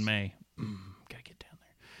opening up in May. Gotta get down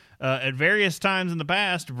there. At various times in the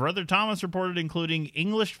past, Brother Thomas reported including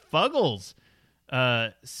English Fuggles,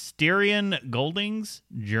 Styrian Goldings,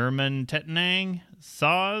 German Tettenang,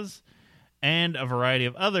 Saws, and a variety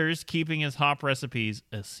of others, keeping his hop recipes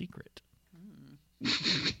a secret.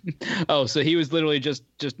 Oh, so he was literally just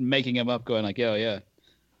making them up, going like, "Oh yeah,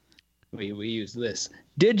 we use this."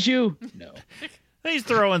 Did you? No. He's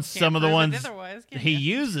throwing some of the ones he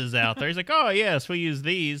you? uses out there. He's like, "Oh yes, we use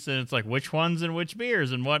these," and it's like, which ones and which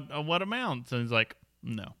beers and what amounts? And he's like,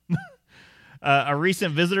 "No." A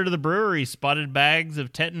recent visitor to the brewery spotted bags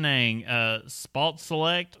of Tettnang, Spalt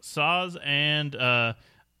Select, Saaz, and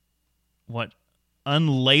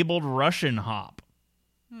unlabeled Russian hop.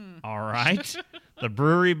 All right. The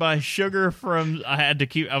brewery buys sugar from. I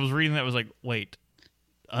was reading that. I was like, wait,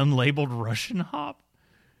 unlabeled Russian hop?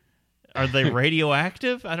 Are they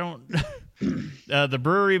radioactive? I don't. The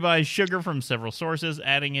brewery buys sugar from several sources,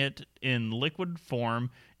 adding it in liquid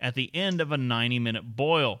form at the end of a 90-minute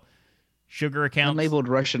boil. Sugar accounts. Unlabeled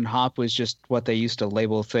Russian hop was just what they used to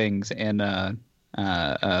label things in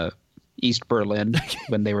East Berlin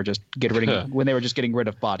when they were just getting rid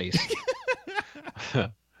of bodies.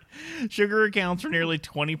 Sugar accounts for nearly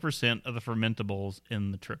 20% of the fermentables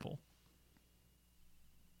in the triple.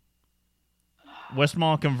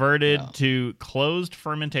 Westmalle converted to closed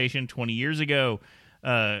fermentation 20 years ago.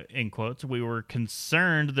 In quotes, we were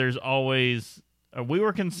concerned. There's always a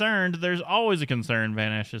concern.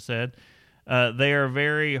 Van Esha said. They are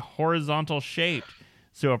very horizontal shaped,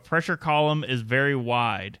 so a pressure column is very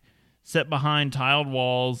wide. Set behind tiled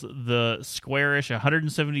walls, the squarish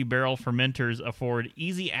 170-barrel fermenters afford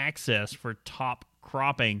easy access for top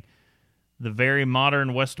cropping. The very modern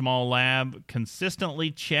Westmalle lab consistently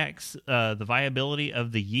checks the viability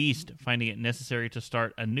of the yeast, finding it necessary to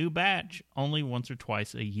start a new batch only once or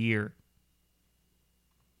twice a year.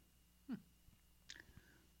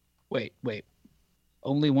 Wait.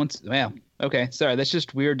 Only once? Well, okay. Sorry, that's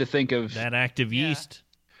just weird to think of. That active yeast.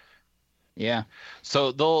 Yeah.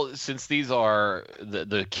 So since these are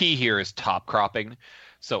the key here is top cropping.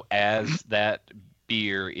 So as that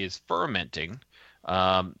beer is fermenting,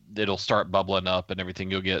 it'll start bubbling up and everything.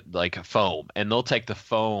 You'll get like a foam, and they'll take the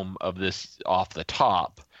foam of this off the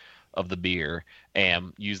top of the beer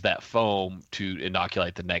and use that foam to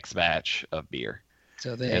inoculate the next batch of beer.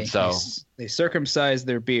 So they circumcise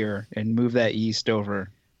their beer and move that yeast over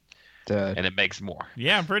and it makes more.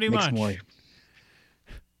 Yeah, pretty much. More.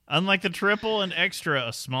 Unlike the triple and extra,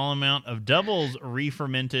 a small amount of doubles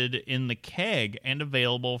re-fermented in the keg and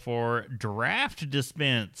available for draft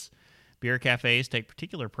dispense. Beer cafes take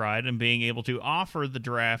particular pride in being able to offer the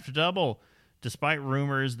draft double. Despite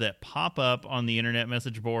rumors that pop up on the internet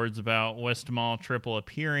message boards about Westmalle Triple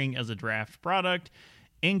appearing as a draft product,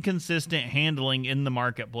 inconsistent handling in the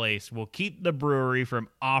marketplace will keep the brewery from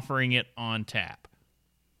offering it on tap.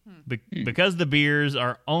 Because the beers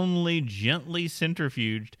are only gently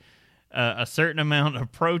centrifuged, a certain amount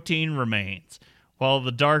of protein remains. While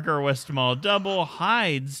the darker Westmalle Double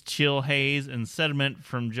hides chill haze and sediment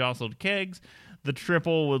from jostled kegs, the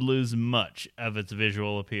triple would lose much of its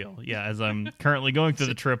visual appeal. Yeah, as I'm currently going through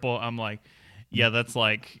the triple, I'm like, yeah, that's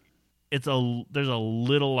like there's a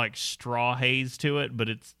little like straw haze to it, but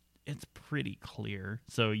it's pretty clear.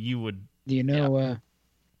 So you would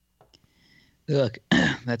look,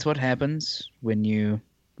 that's what happens when you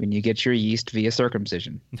get your yeast via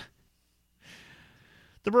circumcision.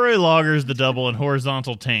 The brewery lagers the double in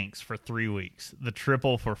horizontal tanks for 3 weeks, the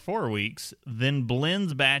triple for 4 weeks, then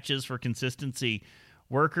blends batches for consistency.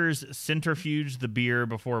 Workers centrifuge the beer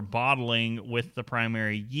before bottling with the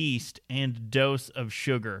primary yeast and dose of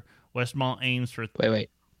sugar. Westmalle aims for...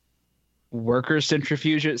 Wait. Workers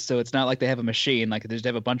centrifuge it, so it's not like they have a machine. Like they just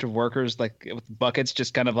have a bunch of workers like with buckets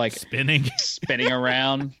just kind of like spinning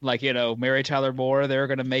around. Like, Mary Tyler Moore, they're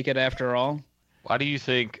going to make it after all. Why do you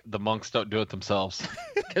think the monks don't do it themselves?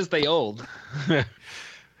 Because they old.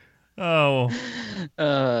 Oh.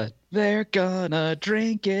 They're gonna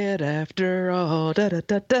drink it after all. Da, da,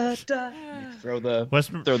 da, da, da. Throw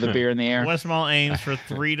the beer in the air. Westmalle aims for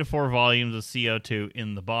 3 to 4 volumes of CO2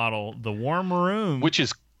 in the bottle. The warm room... Which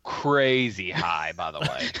is crazy high, by the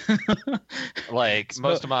way. Like,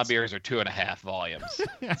 most of my beers are 2.5 volumes.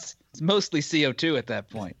 It's mostly CO2 at that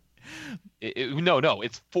point. No,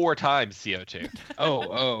 it's 4 times CO2.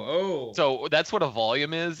 Oh. So that's what a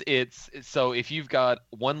volume is. So if you've got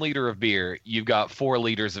 1 liter of beer, you've got 4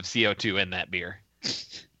 liters of CO2 in that beer.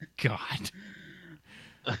 God.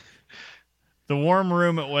 The warm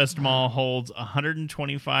room at Westmalle holds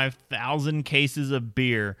 125,000 cases of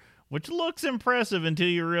beer, which looks impressive until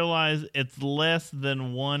you realize it's less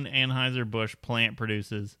than one Anheuser-Busch plant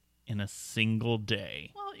produces in a single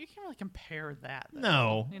day. Well, you can't really compare that,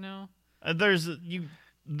 No. though,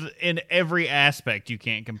 in every aspect you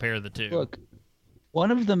can't compare the two. Look,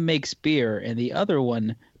 one of them makes beer and the other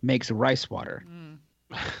one makes rice water.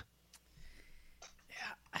 Yeah.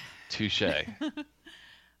 Touche.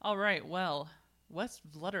 All right, well,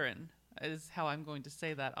 Westvleteran is how I'm going to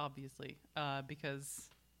say that, obviously, because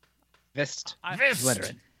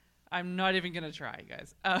Westvleteran. I'm not even going to try,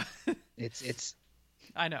 guys. It's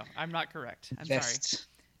I know, I'm not correct. I'm Vest, sorry.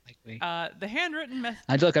 like The handwritten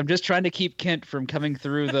message. I'm just trying to keep Kent from coming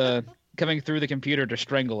through the computer to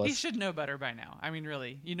strangle He us. should know better by now. I mean,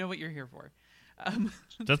 really, you know what you're here for.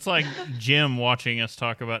 That's like Jim watching us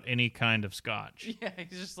talk about any kind of scotch. Yeah,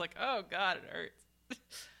 he's just like, oh god, it hurts.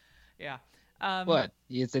 Yeah. What?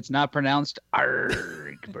 It's not pronounced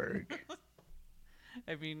Arkberg.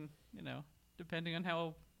 I mean, depending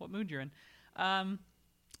on what mood you're in.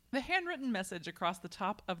 The handwritten message across the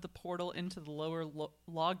top of the portal into the lower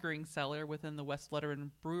lagering cellar within the Westvleteran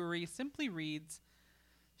brewery simply reads,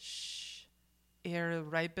 "Shh, ere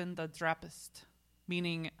ripen the Trappist,"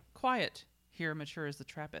 meaning quiet. Here matures the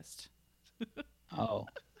Trappist. Oh,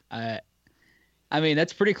 I mean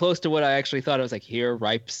that's pretty close to what I actually thought. It was like here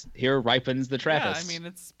ripens the Trappist. Yeah, I mean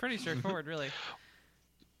it's pretty straightforward, really.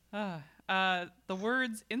 The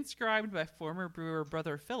words inscribed by former brewer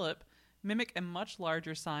brother Philip mimic a much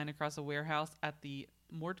larger sign across a warehouse at the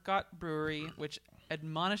Mortgott Brewery, which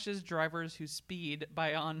admonishes drivers who speed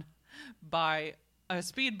by on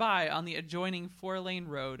the adjoining 4-lane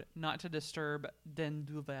road not to disturb Den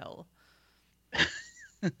Duvel.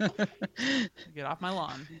 Get off my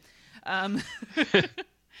lawn.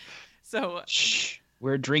 So Shh,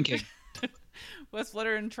 we're drinking.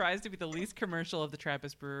 Westvleteran tries to be the least commercial of the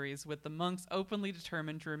Trappist breweries, with the monks openly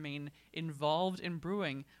determined to remain involved in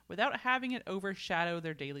brewing without having it overshadow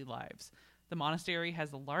their daily lives. The monastery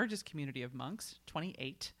has the largest community of monks,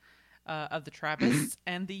 28, of the Trappists,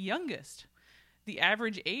 and the youngest. The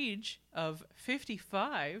average age of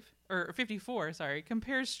 54,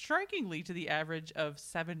 compares strikingly to the average of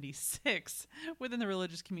 76 within the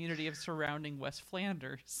religious community of surrounding West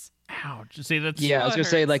Flanders. Ouch. See, that's Yeah, I was that gonna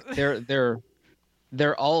say hurts. like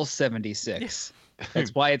they're all 76.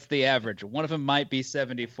 That's why it's the average. One of them might be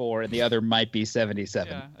 74, and the other might be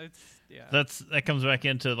 77. that comes back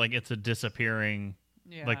into like it's a disappearing.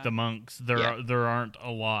 Yeah. Like the monks, there aren't a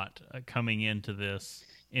lot coming into this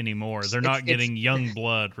anymore. They're not It's- getting young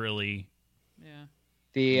blood really. Yeah.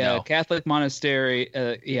 The No. Catholic monastery,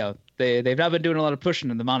 they've not been doing a lot of pushing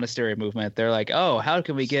in the monastery movement. They're like, oh, how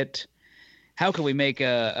can we make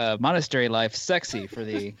a monastery life sexy for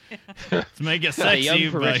the To make it The young sexy,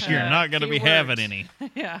 but parishioner. you're not going to be Keyword. having any.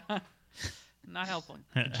 Yeah. Not helpful.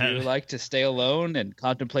 Do you like to stay alone in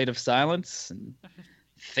contemplative silence and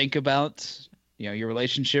think about your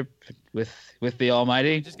relationship with the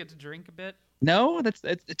Almighty? You just get to drink a bit. No,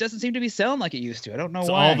 it doesn't seem to be selling like it used to. I don't know It's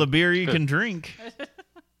why. all the beer you can drink.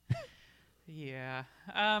 Yeah.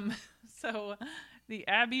 So the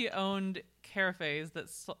Abbey owned cafes that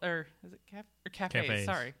is it cafes? Cafes.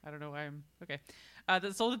 Sorry, I don't know why I'm okay.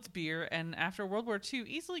 That sold its beer, and after World War II,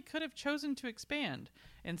 easily could have chosen to expand.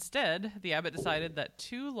 Instead, the abbot decided that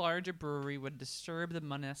too large a brewery would disturb the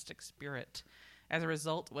monastic spirit. As a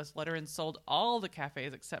result, Westvleteran sold all the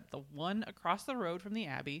cafes except the one across the road from the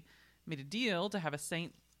abbey, made a deal to have a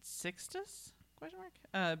St. Sixtus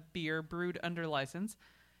beer brewed under license,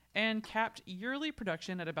 and capped yearly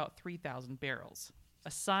production at about 3,000 barrels.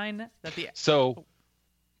 A sign that So,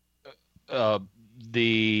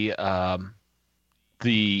 the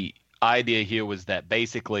idea here was that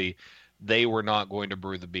basically they were not going to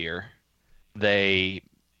brew the beer. They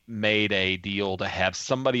made a deal to have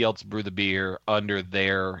somebody else brew the beer under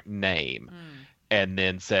their name, and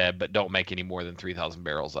then said, but don't make any more than 3,000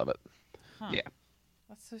 barrels of it. Huh. Yeah.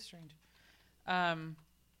 That's so strange.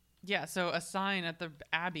 Yeah, so a sign at the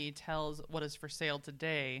Abbey tells what is for sale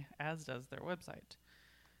today, as does their website.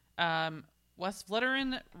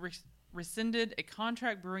 Westvleteran rescinded a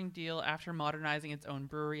contract brewing deal after modernizing its own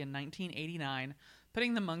brewery in 1989,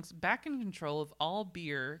 putting the monks back in control of all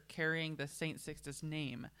beer carrying the St. Sixtus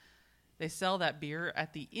name. They sell that beer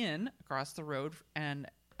at the inn across the road and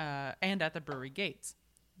at the brewery gates.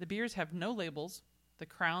 The beers have no labels. The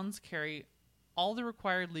crowns carry all the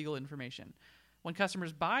required legal information. When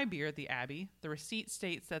customers buy beer at the Abbey, the receipt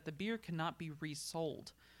states that the beer cannot be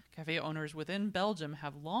resold. Cafe owners within Belgium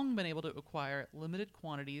have long been able to acquire limited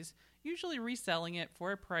quantities, usually reselling it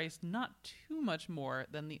for a price not too much more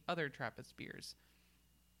than the other Trappist beers.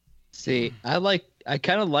 See, I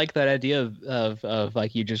kind of like that idea of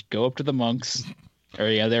like you just go up to the monks or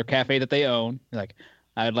their cafe that they own. You're like,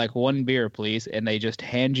 I'd like one beer, please, and they just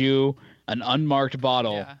hand you an unmarked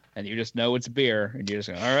bottle, Yeah. and you just know it's beer, and you just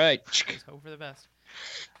go, all right, Just hope for the best.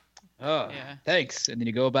 oh, Yeah. thanks, and then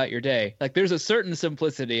you go about your day. Like there's a certain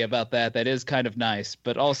simplicity about that is kind of nice,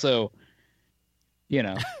 but also,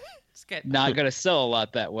 Just get, not gonna sell a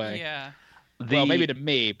lot that way. yeah. Well, maybe to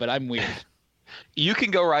me, but I'm weird. You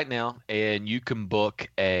can go right now and you can book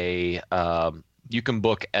a you can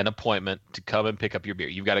book an appointment to come and pick up your beer.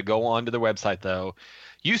 You've got to go onto their website, though.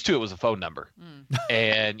 Used to, it was a phone number,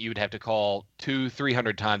 and you would have to call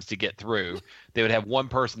 200-300 times to get through. They would have one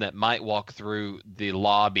person that might walk through the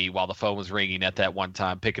lobby while the phone was ringing at that one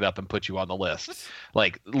time, pick it up, and put you on the list.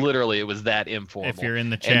 Like, literally, it was that informal. If you're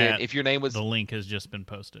in the And then chat, if your name was the link has just been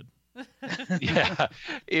posted. yeah,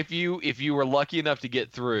 if you were lucky enough to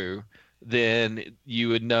get through, then you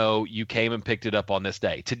would know you came and picked it up on this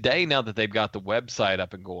day. Today, now that they've got the website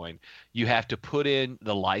up and going, you have to put in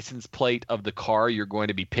the license plate of the car you're going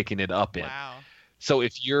to be picking it up in. Wow. So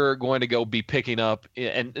if you're going to go be picking up,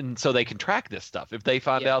 and so they can track this stuff. If they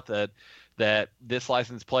find out that this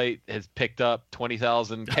license plate has picked up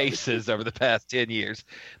 20,000 cases over the past 10 years,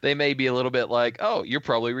 they may be a little bit like, oh, you're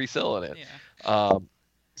probably reselling it. Yeah.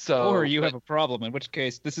 Or you have a problem, in which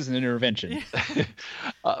case this is an intervention.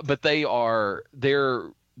 But they're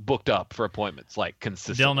booked up for appointments like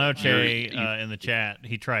consistently. Del Noche in the chat,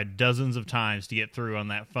 he tried dozens of times to get through on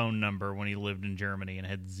that phone number when he lived in Germany and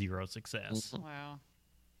had zero success. Wow.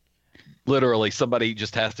 Literally, somebody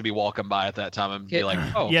just has to be walking by at that time and be like,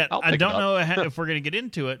 "Oh, Yeah, I'll I pick don't it up." know if we're going to get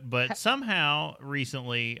into it, but somehow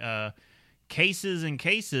recently, cases and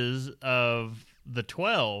cases of the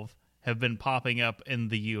 12 have been popping up in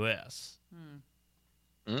the U.S.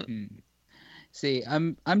 See,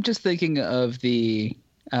 I'm just thinking of the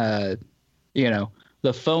the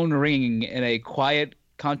phone ringing in a quiet,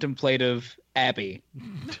 contemplative abbey,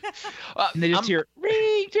 and they just hear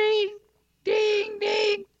ring, ding, ding,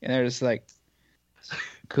 ding, and they're just like,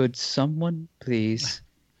 "Could someone please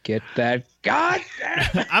get that?" God,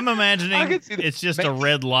 I'm imagining I can see that. it's just a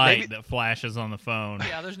red light that flashes on the phone.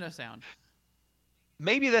 Yeah, there's no sound.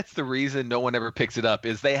 Maybe that's the reason no one ever picks it up,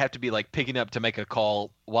 is they have to be like picking up to make a call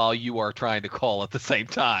while you are trying to call at the same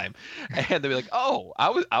time, and they'll be like, "Oh,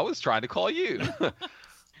 I was trying to call you."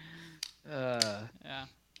 Yeah.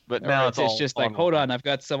 But now it's just like, hold on, I've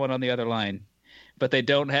got someone on the other line, but they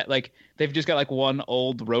don't have they've just got like one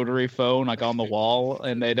old rotary phone like on the wall,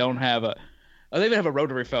 and they don't have they even have a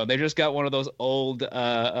rotary phone. They just got one of those old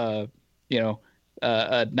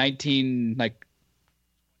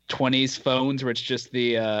 1920s phones where it's just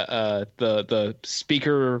the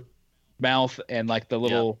speaker mouth and like the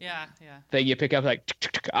little Yeah. thing you pick up, like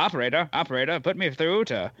operator, put me through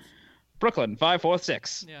to Brooklyn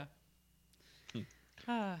 546. Yeah.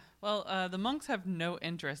 Well, the monks have no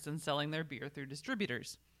interest in selling their beer through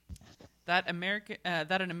distributors. That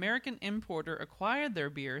an American importer acquired their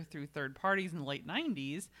beer through third parties in the late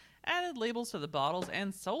 90s, added labels to the bottles,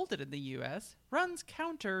 and sold it in the U.S. runs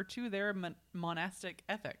counter to their monastic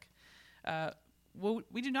ethic.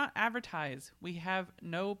 We do not advertise. We have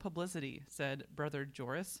no publicity, said Brother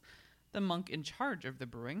Joris, the monk in charge of the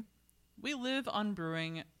brewing. We live on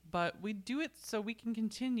brewing, but we do it so we can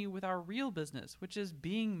continue with our real business, which is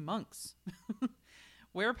being monks.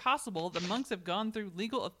 Where possible, the monks have gone through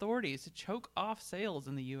legal authorities to choke off sales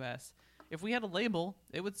in the U.S. If we had a label,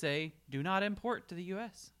 it would say, "Do not import to the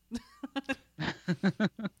U.S."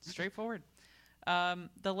 Straightforward.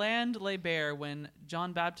 The land lay bare when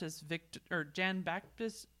Jean-Baptiste Victor,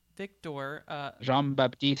 that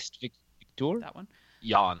one.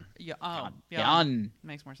 Jan. Jan.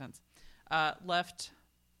 Makes more sense. Left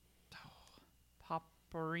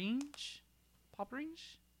Popperinge?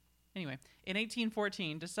 Anyway, in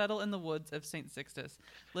 1814 to settle in the woods of St. Sixtus,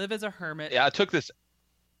 live as a hermit. Yeah, I took this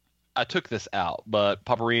out, but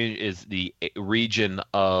Popperinge is the region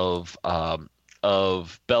of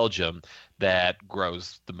Belgium that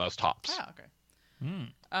grows the most hops. Oh, okay.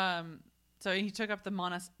 So he took up the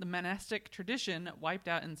monastic tradition, wiped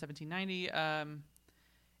out in 1790.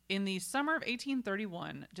 In the summer of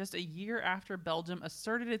 1831, just a year after Belgium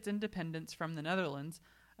asserted its independence from the Netherlands,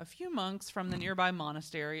 a few monks from the nearby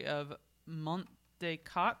monastery of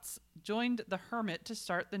Mont-des-Cots joined the hermit to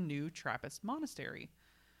start the new Trappist monastery.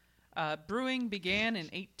 Brewing began in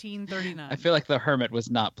 1839. I feel like the hermit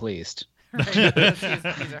was not pleased. Right, he's a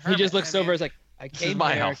hermit, He just looks over and is like, I came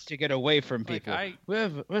my here house. to get away from Like,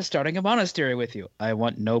 people. We're starting a monastery with you. I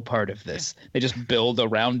want no part of this. They just build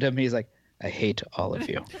around him. He's like, I hate all of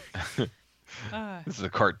you. This is a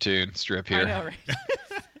cartoon strip here. I know,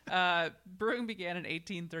 right? Brewing began in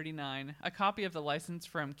 1839. A copy of the license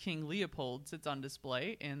from King Leopold sits on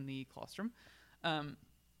display in the claustrum.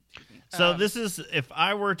 So this is, if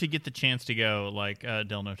I were to get the chance to go, like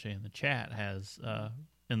Del Noche in the chat has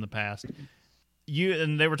in the past,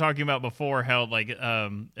 and they were talking about before how, like,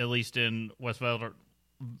 at least in Westvleteran,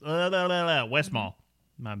 Westmalle,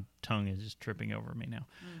 my tongue is just tripping over me now.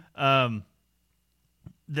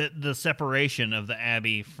 The separation of the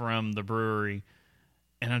abbey from the brewery,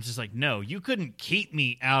 and I'm just like, no, you couldn't keep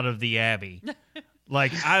me out of the abbey.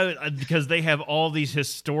 Like because they have all these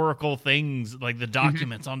historical things, like the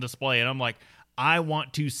documents on display, and I'm like, I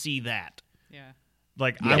want to see that. Yeah.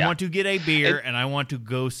 Like I want to get a beer and I want to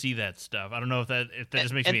go see that stuff. I don't know if that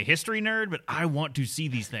just makes me a history nerd, but I want to see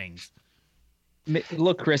these things.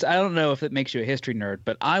 Look, Chris, I don't know if it makes you a history nerd,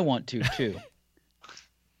 but I want to too.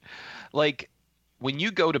 Like when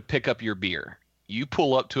you go to pick up your beer, you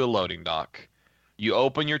pull up to a loading dock, you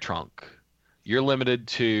open your trunk. You're limited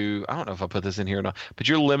to, I don't know if I put this in here or not, but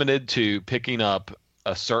you're limited to picking up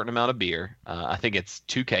a certain amount of beer. I think it's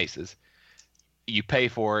 2 cases. You pay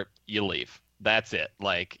for it, you leave. That's it.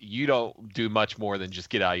 Like you don't do much more than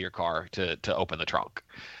just get out of your car to open the trunk.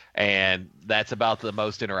 And that's about the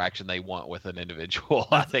most interaction they want with an individual,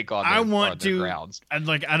 I think, on their grounds.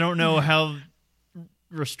 I don't know how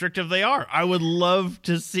restrictive they are. I would love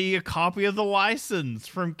to see a copy of the license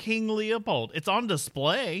from King Leopold. It's on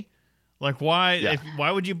display. Like why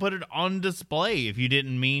would you put it on display if you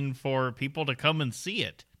didn't mean for people to come and see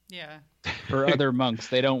it? Yeah. For other monks,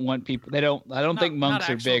 they don't want people. I don't think monks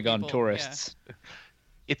are big on tourists. Yeah.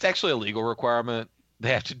 It's actually a legal requirement. They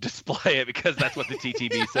have to display it because that's what the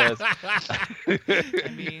TTB says. I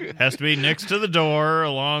mean, has to be next to the door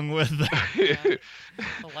along with the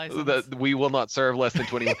license. We will not serve less than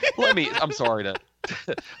 21. I'm sorry to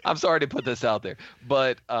put this out there,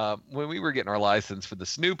 but when we were getting our license for the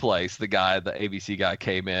snoo place, the ABC guy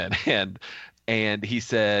came in and he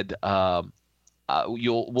said,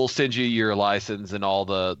 we'll send you your license and all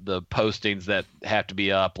the postings that have to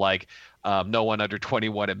be up, like no one under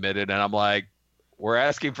 21 admitted. And I'm like, we're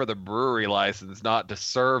asking for the brewery license, not to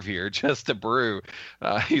serve here, just to brew.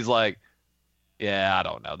 He's like, yeah, I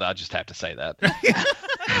don't know. I just have to say that.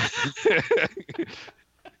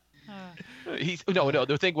 No.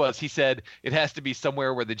 The thing was, he said it has to be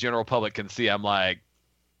somewhere where the general public can see. I'm like,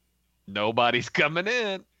 nobody's coming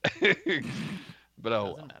in. But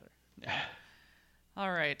doesn't matter. Yeah.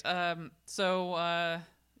 All right. So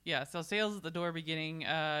sales at the door beginning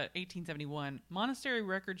 1871. Monastery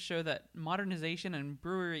records show that modernization and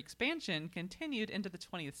brewery expansion continued into the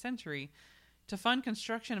 20th century. To fund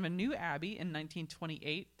construction of a new abbey in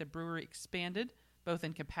 1928, the brewery expanded both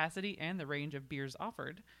in capacity and the range of beers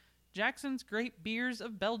offered. Jackson's Great Beers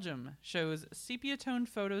of Belgium shows sepia-toned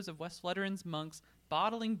photos of Westvleteran's monks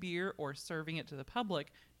bottling beer or serving it to the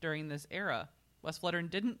public during this era. Westvleteran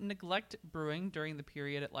didn't neglect brewing during the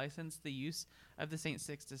period it licensed the use of the St.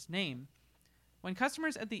 Sixtus name. When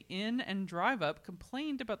customers at the inn and drive-up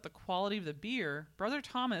complained about the quality of the beer, Brother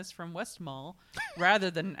Thomas from Westmalle, rather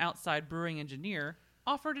than an outside brewing engineer,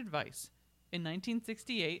 offered advice. In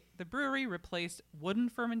 1968, the brewery replaced wooden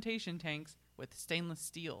fermentation tanks with stainless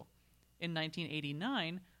steel. In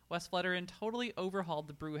 1989, Westvleteran totally overhauled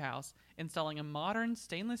the brewhouse, installing a modern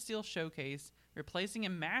stainless steel showcase, replacing a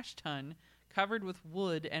mash tun covered with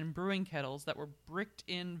wood and brewing kettles that were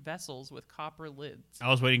bricked-in vessels with copper lids. I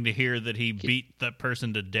was waiting to hear that he beat that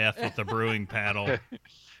person to death with the brewing paddle.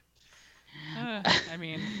 I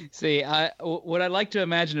mean, see, what I like to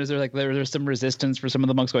imagine is there's some resistance for some of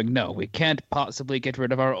the monks going, no, we can't possibly get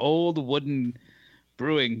rid of our old wooden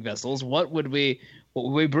brewing vessels. What would we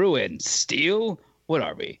brew in? Steel? What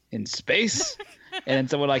are we, in space? And then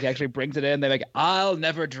someone actually brings it in. They're like, I'll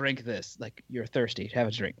never drink this. Like, you're thirsty. Have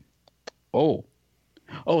a drink. Oh,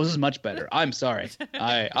 this is much better. I'm sorry.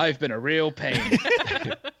 I've been a real pain.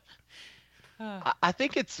 I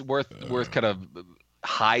think it's worth kind of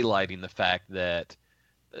highlighting the fact that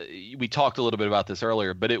we talked a little bit about this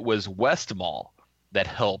earlier, but it was Westmalle that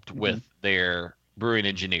helped with their brewing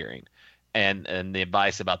engineering and the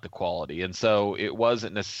advice about the quality. And so it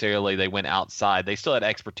wasn't necessarily they went outside. They still had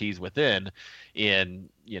expertise within in,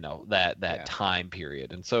 that time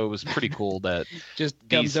period. And so it was pretty cool that just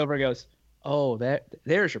comes over and goes, oh,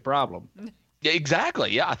 there's your problem. Yeah,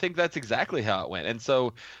 exactly. Yeah, I think that's exactly how it went. And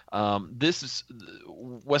so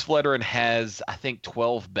Westvleteran has, I think,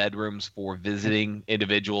 12 bedrooms for visiting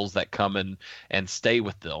individuals that come and stay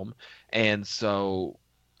with them. And so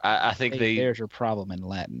I think there's your problem in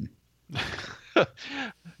Latin.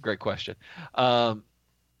 Great question.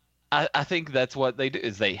 I think that's what they do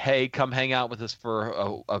is hey, come hang out with us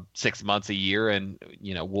for 6 months, a year, and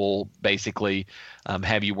we'll basically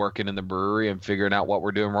have you working in the brewery and figuring out what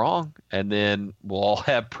we're doing wrong, and then we'll all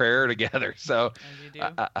have prayer together. So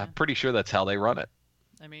I'm pretty sure that's how they run it.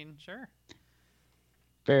 I mean, sure.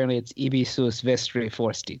 Apparently, it's ibi sus vestri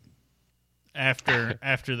forsti. After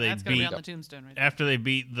they That's gonna be on the tombstone right there. after they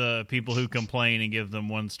beat the people who complain and give them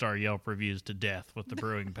 1-star Yelp reviews to death with the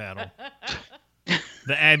brewing paddle.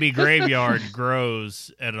 The Abbey graveyard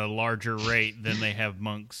grows at a larger rate than they have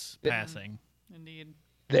monks passing. Indeed.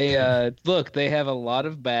 They look. They have a lot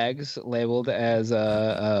of bags labeled as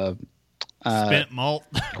Spent malt.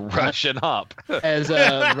 Russian hop.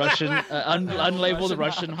 Russian unlabeled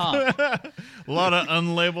Russian hop. A lot of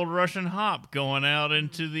unlabeled Russian hop going out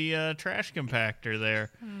into the trash compactor there.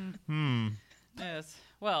 Yes.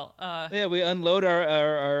 Well, Yeah, we unload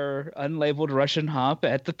our unlabeled Russian hop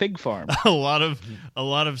at the pig farm. a lot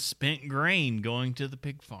of spent grain going to the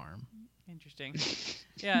pig farm. interesting.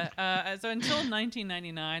 Yeah. So until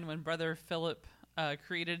 1999, when brother Philip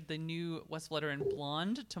created the new Westvleteran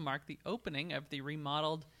Blonde to mark the opening of the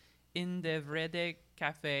remodeled In de Vrede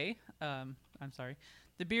Cafe. I'm sorry.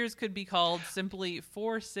 The beers could be called simply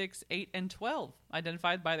 4, 6, 8, and 12,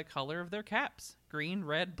 identified by the color of their caps: green,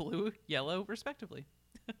 red, blue, yellow, respectively.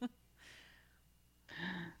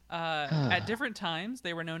 At different times,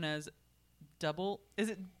 they were known as double. Is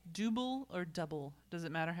it double or double? Does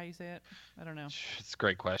it matter how you say it? I don't know. It's a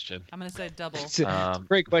great question. I'm going to say double. It's a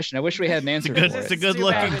great question. I wish we had an answer for It's it. a good Too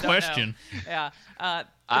bad we looking don't know. question. Yeah.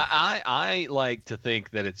 I like to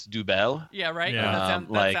think that it's Dubel. Yeah, right? Yeah.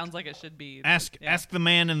 That sounds like it should be. Ask yeah. the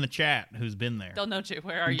man in the chat who's been there. Del Noche,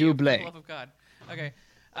 where are you? Double. For the love of God. Okay.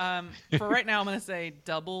 For right now, I'm going to say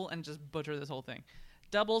double and just butcher this whole thing.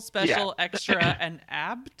 Double, special, extra, and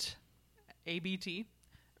abt, ABT,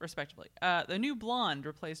 respectively. The new blonde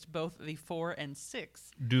replaced both the 4 and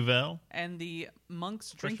 6, Duvel. and the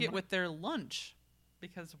monks drink it with their lunch,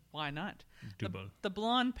 because why not? Duvel. The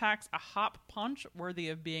blonde packs a hop punch worthy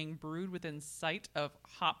of being brewed within sight of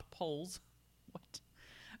hop poles. What?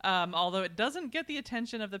 Although it doesn't get the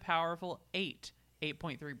attention of the powerful 8.3%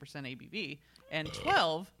 ABV, and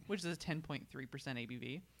 12, which is 10.3%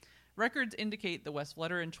 ABV. Records indicate the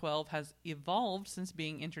Westvleteran 12 has evolved since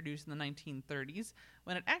being introduced in the 1930s,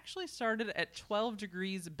 when it actually started at 12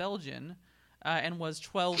 degrees Belgian and was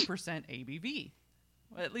 12% ABV.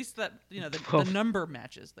 Well, at least that the number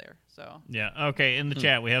matches there. So Yeah. Okay. In the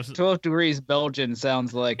chat, we have 12 degrees Belgian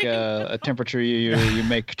sounds like a temperature you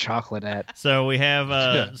make chocolate at.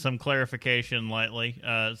 some clarification lightly.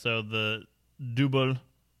 So the double,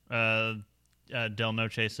 Del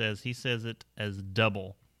Noche says he says it as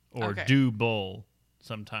double or Okay. do bull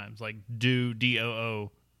sometimes, like do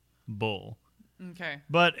DOO bull. okay,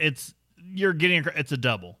 But it's a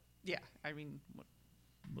double. yeah. I mean,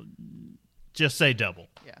 Just say double.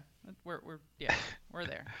 yeah, we're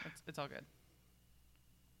there. It's all good.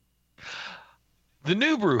 The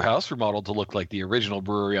new brew house, remodeled to look like the original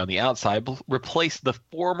brewery on the outside, replaced the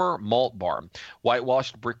former malt barn.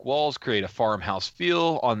 Whitewashed brick walls create a farmhouse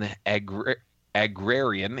feel on the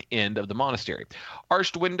agrarian end of the monastery.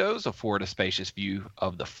 Arched windows afford a spacious view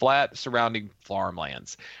of the flat surrounding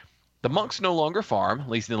farmlands. The monks no longer farm,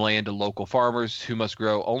 leasing the land to local farmers who must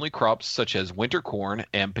grow only crops such as winter corn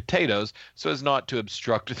and potatoes so as not to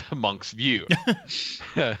obstruct the monks' view.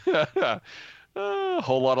 A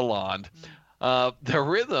whole lot of land. The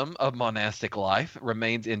rhythm of monastic life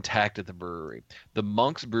remains intact at the brewery. The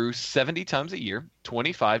monks brew 70 times a year,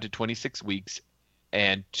 25 to 26 weeks,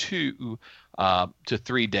 and 2 to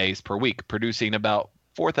 3 days per week, producing about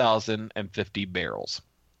 4,050 barrels.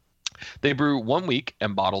 They brew 1 week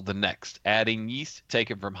and bottle the next, adding yeast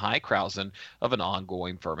taken from high krausen of an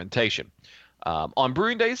ongoing fermentation. On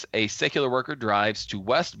brewing days, a secular worker drives to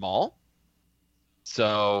Westmalle,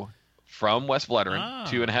 so from Westvleteran,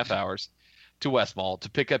 2.5 hours, to Westmalle to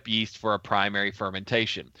pick up yeast for a primary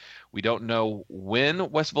fermentation. We don't know when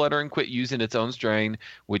Westvleteran quit using its own strain,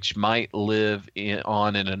 which might live in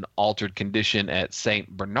an altered condition at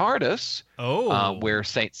St. Bernardus, where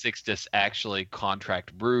St. Sixtus actually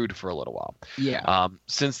contract brewed for a little while. Yeah.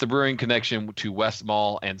 Since the brewing connection to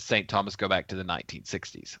Westmalle and St. Thomas go back to the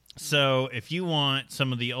 1960s. So if you want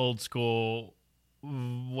some of the old school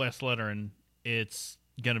Westvleteran, it's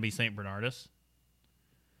going to be St. Bernardus.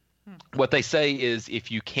 What they say is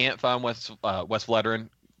if you can't find Westvleteran,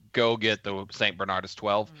 go get the St. Bernardus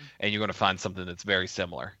 12, and you're going to find something that's very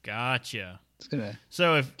similar. Gotcha. It's gonna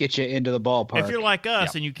So get you into the ballpark. if you're like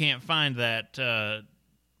us and you can't find that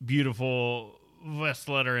beautiful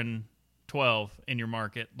Westvleteran 12 in your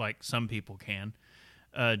market, like some people can,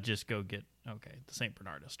 just go get the St.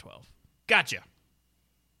 Bernardus 12. Gotcha.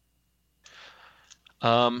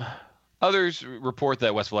 Others report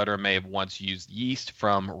that Westvleteran may have once used yeast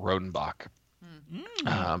from Rodenbach.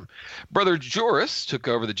 Brother Joris took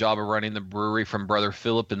over the job of running the brewery from Brother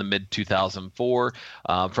Philip in the mid-2004. From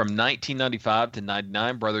 1995 to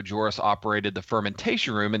 99, Brother Joris operated the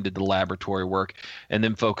fermentation room and did the laboratory work, and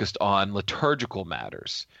then focused on liturgical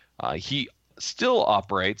matters. He still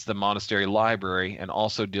operates the monastery library and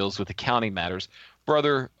also deals with accounting matters.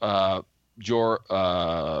 Brother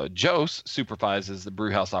Jose supervises the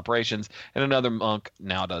brewhouse operations, and another monk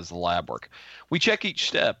now does the lab work. We check each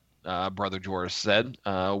step, Brother Joris said.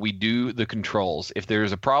 We do the controls. If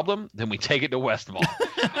there's a problem, then we take it to Westmalle.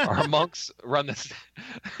 Our monks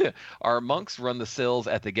run the cells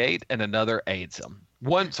at the gate, and another aids him.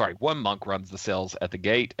 One monk runs the cells at the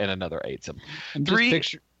gate, and another aids him.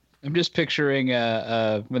 I'm just picturing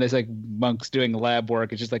when there's like monks doing lab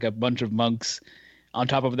work. It's just like a bunch of monks on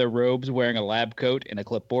top of their robes wearing a lab coat and a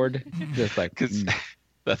clipboard. Just like,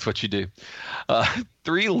 that's what you do.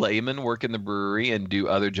 3 laymen work in the brewery and do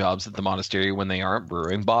other jobs at the monastery when they aren't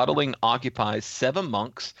brewing. Bottling occupies 7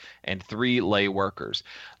 monks and 3 lay workers.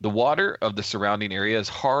 The water of the surrounding area is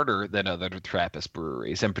harder than other Trappist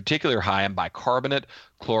breweries, in particular high in bicarbonate,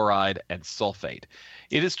 chloride, and sulfate.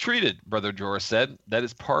 It is treated, Brother Joris said. That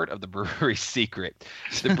is part of the brewery's secret.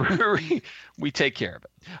 The brewery, we take care of it.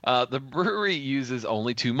 The brewery uses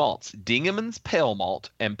only 2 malts, Dingemann's Pale Malt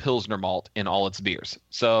and Pilsner Malt in all its beers.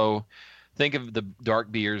 So think of the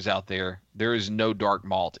dark beers out there. There is no dark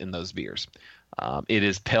malt in those beers. It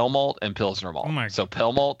is Pale Malt and Pilsner Malt. Oh so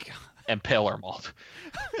Pale Malt and Paler Malt.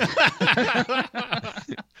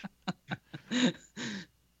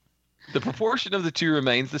 The proportion of the 2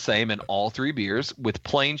 remains the same in all 3 beers, with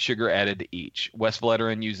plain sugar added to each.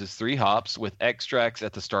 Westvleteran uses 3 hops with extracts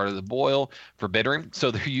at the start of the boil for bittering.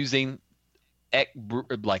 So they're using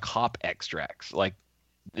like hop extracts. Like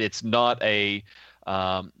it's not a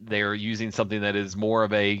they're using something that is more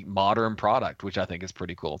of a modern product, which I think is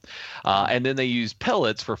pretty cool. And then they use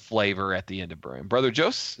pellets for flavor at the end of brewing. Brother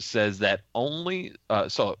Jose says that only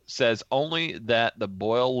that the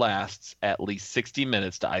boil lasts at least 60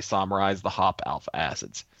 minutes to isomerize the hop alpha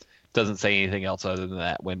acids. Doesn't say anything else other than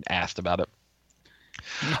that when asked about it.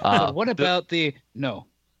 What about no?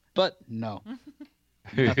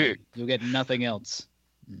 Nothing. You'll get nothing else.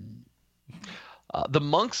 The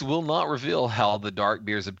monks will not reveal how the dark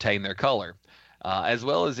beers obtain their color, as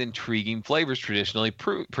well as intriguing flavors traditionally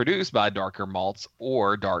produced by darker malts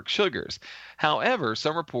or dark sugars. However,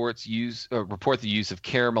 some report the use of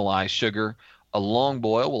caramelized sugar. A long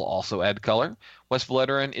boil will also add color.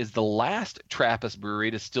 Westvleteran is the last Trappist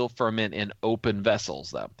brewery to still ferment in open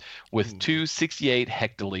vessels, though, with 2 68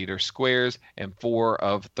 hectoliter squares and 4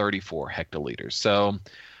 of 34 hectoliters. So,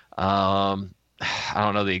 I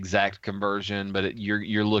don't know the exact conversion, but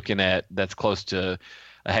you're looking at that's close to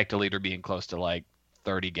a hectoliter being close to like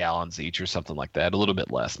 30 gallons each or something like that, a little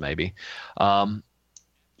bit less maybe.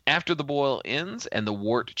 After the boil ends and the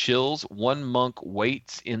wort chills, one monk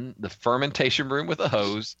waits in the fermentation room with a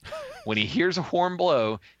hose. When he hears a horn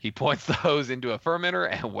blow, he points the hose into a fermenter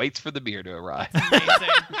and waits for the beer to arrive.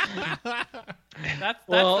 That's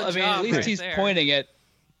Well, the I mean, job at least right he's there. pointing it.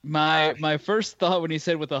 My first thought when he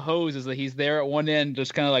said with a hose is that he's there at one end,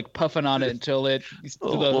 just kind of like puffing on it until the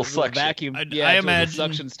suction. vacuum. I until imagine the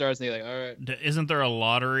suction starts, and you're like, all right. Isn't there a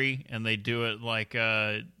lottery and they do it like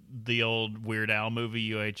the old Weird Al movie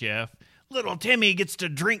UHF? Little Timmy gets to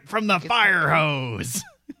drink from the fire hose.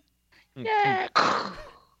 Yeah.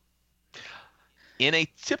 In a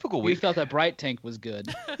typical We week, thought that Bright Tank was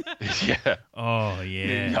good. yeah, Oh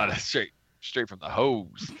yeah. got it straight from the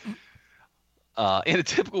hose. In a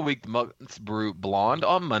typical week, the monks brew blonde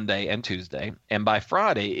on Monday and Tuesday, and by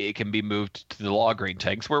Friday, it can be moved to the lagering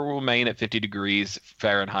tanks, where it will remain at 50 degrees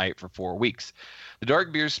Fahrenheit for 4 weeks. The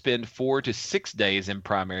dark beers spend 4 to 6 days in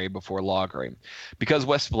primary before lagering. Because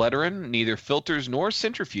Westvleteran neither filters nor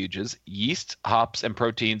centrifuges, yeast, hops, and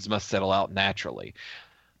proteins must settle out naturally.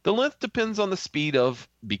 The length depends on the speed of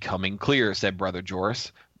becoming clear, said Brother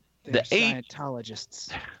Joris. They're The 8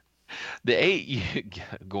 Scientologists. The 8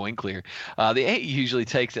 going clear. The 8 usually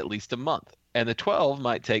takes at least a month, and the 12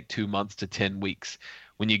 might take 2 months to 10 weeks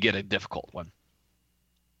when you get a difficult one.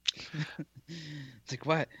 It's like,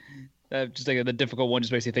 what? Just like the difficult one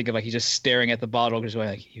just makes you think of like he's just staring at the bottle, just going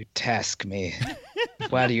like, "You task me.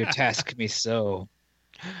 Why do you task me so?"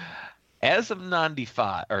 As of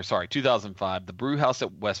 2005, the brew house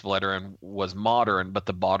at Westvleteran was modern, but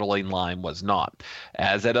the bottling line was not.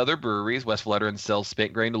 As at other breweries, Westvleteran sells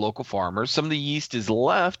spent grain to local farmers. Some of the yeast is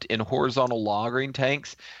left in horizontal lagering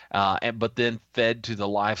tanks, but then fed to the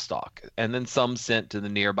livestock, and then some sent to the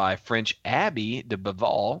nearby French Abbey de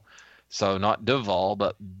Belval. So not Duval,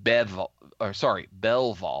 but Belval,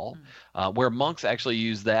 where monks actually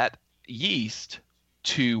use that yeast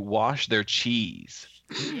to wash their cheese.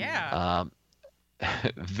 Yeah.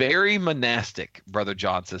 Very monastic, Brother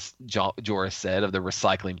Joris said of the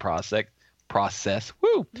recycling process.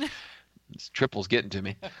 Woo! This triple's getting to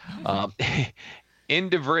me. In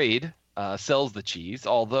De Vrede, sells the cheese,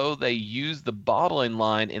 although they use the bottling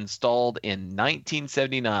line installed in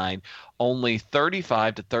 1979 only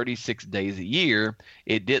 35 to 36 days a year.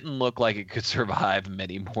 It didn't look like it could survive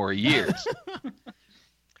many more years.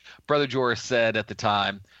 Brother Joris said at the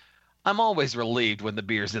time, "I'm always relieved when the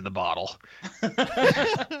beer's in the bottle."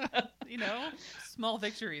 You know, small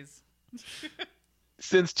victories.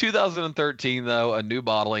 Since 2013, though, a new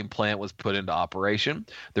bottling plant was put into operation.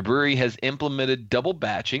 The brewery has implemented double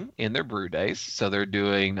batching in their brew days, so they're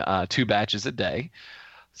doing 2 batches a day.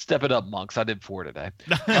 Step it up, monks. I did 4 today.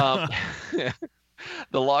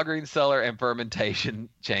 The lagering cellar and fermentation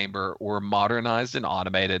chamber were modernized and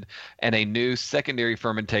automated, and a new secondary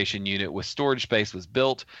fermentation unit with storage space was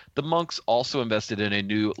built. The monks also invested in a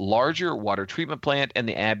new, larger water treatment plant, and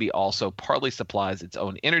the abbey also partly supplies its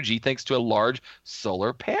own energy thanks to a large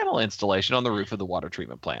solar panel installation on the roof of the water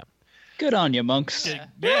treatment plant. Good on you, monks.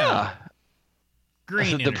 Yeah.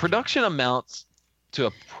 Green The energy. production amounts to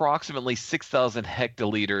approximately 6,000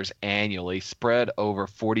 hectoliters annually, spread over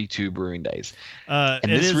 42 brewing days. And It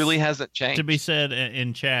this is, really hasn't changed. to be said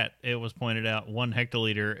in chat, it was pointed out 1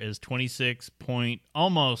 hectoliter is 26 point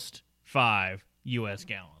almost 5 U.S.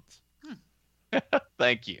 gallons.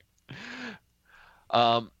 Thank you.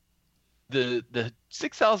 The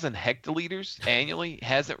 6,000 hectoliters annually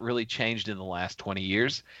hasn't really changed in the last 20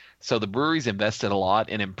 years. So the breweries invested a lot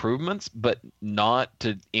in improvements, but not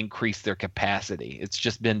to increase their capacity. It's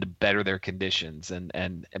just been to better their conditions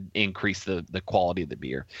and increase the quality of the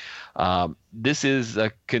beer. This is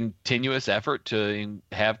a continuous effort to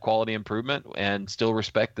have quality improvement and still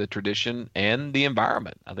respect the tradition and the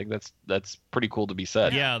environment. I think that's pretty cool to be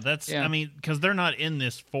said. Yeah, I mean, because they're not in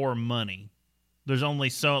this for money. There's only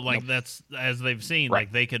that's as they've seen, Right.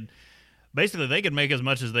 like they could make as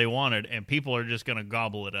much as they wanted, and people are just going to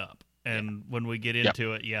gobble it up. And when we get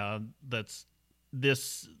into it, that's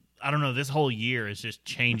this. I don't know. This whole year is just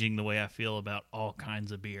changing the way I feel about all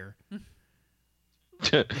kinds of beer.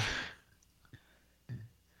 I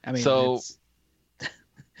mean, So- doesn't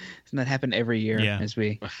that happen every year? Yeah. As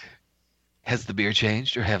we Has the beer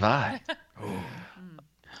changed, or have I?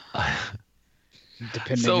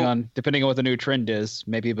 depending on what the new trend is,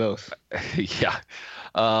 maybe both. Yeah.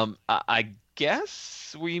 I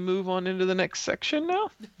guess we move on into the next section now.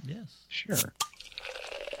 Yes. Sure.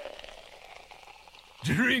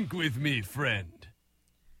 Drink with me, friend.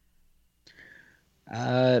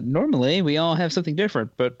 Normally we all have something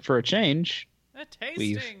different, but for a change, A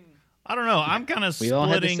tasting. I don't know. I'm kind of we all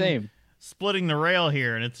have the splitting same. the rail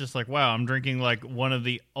here, and it's just like, wow, I'm drinking like one of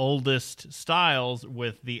the oldest styles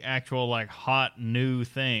with the actual like hot new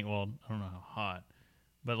thing. Well, I don't know how hot,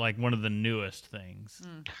 but like one of the newest things.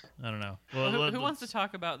 I don't know. Well, Who wants to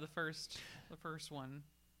talk about the first one?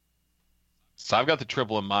 So I've got the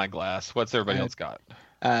triple in my glass. What's everybody else got?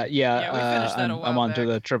 Yeah, we finished that a while I'm on to back.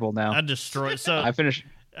 the triple now. I destroyed. So I finished.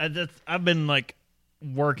 I've been like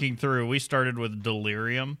working through. We started with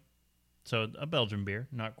Delirium, so a Belgian beer,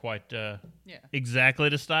 not quite Yeah.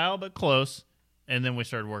 exactly to style, but close. And then we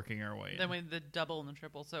started working our way. Then we the double and the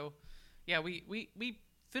triple. So, yeah, we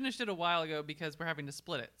finished it a while ago because we're having to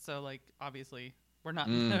split it. So, like, obviously, we're not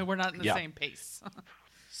we're not in the Yeah. same pace.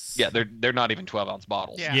 Yeah, they're not even 12-ounce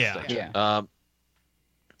bottles. Yeah. Yeah.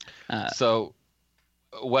 So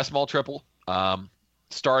Westmalle triple,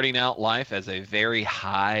 starting out life as a very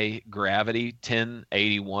high gravity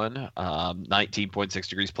 1081, 19.6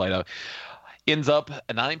 degrees Plato, ends up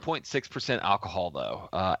a 9.6% alcohol though,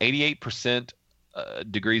 88%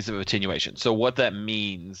 degrees of attenuation. So what that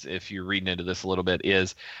means, if you're reading into this a little bit,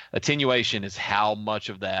 is attenuation is how much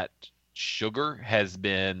of that sugar has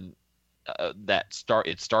been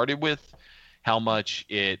it started with, how much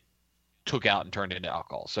it took out and turned into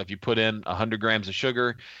alcohol. So if you put in 100 grams of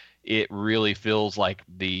sugar, it really feels like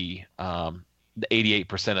the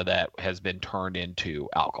 88% of that has been turned into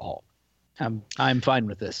alcohol. I'm fine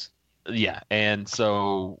with this. Yeah, and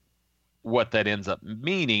so what that ends up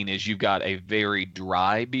meaning is you've got a very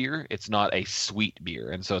dry beer. It's not a sweet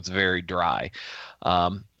beer, and so it's very dry.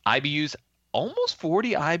 IBUs, almost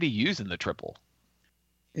 40 IBUs in the triple.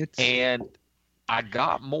 And I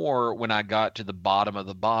got more when I got to the bottom of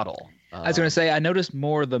the bottle. I was going to say I noticed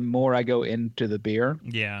more the more I go into the beer,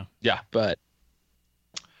 Yeah. but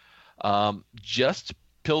just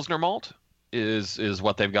Pilsner malt is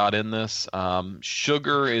what they've got in this.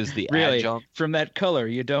 Sugar is the really, adjunct. from that color,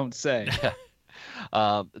 you don't say.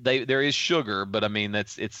 There is sugar, but I mean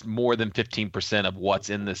it's more than 15% of what's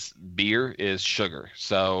in this beer is sugar.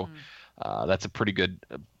 So that's a pretty good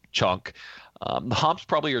chunk. The hops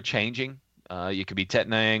probably are changing. You could be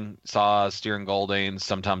Tettnang, Saaz, Styrian Golding,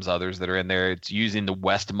 sometimes others that are in there. It's using the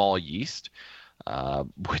Westmalle yeast.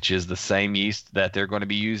 which is the same yeast that they're going to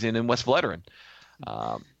be using in Westvleteran.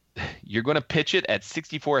 You're going to pitch it at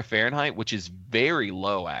 64 Fahrenheit, which is very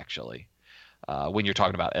low actually when you're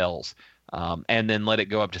talking about L's. And then let it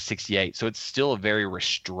go up to 68. So it's still a very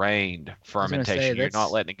restrained fermentation. You're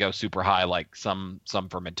not letting it go super high like some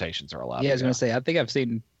fermentations are allowed. Yeah, I was going to say, I think I've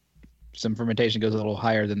seen some fermentation goes a little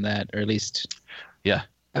higher than that, or at least. Yeah.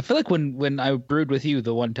 I feel like when I brewed with you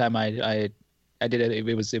the one time I did it,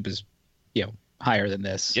 it was higher than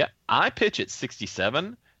this. Yeah, I pitch at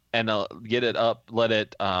 67 and get it up, let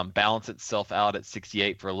it balance itself out at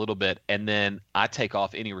 68 for a little bit, and then I take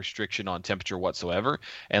off any restriction on temperature whatsoever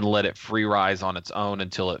and let it free rise on its own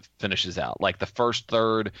until it finishes out. Like the first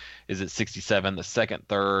third is at 67, the second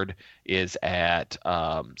third is at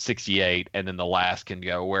 68, and then the last can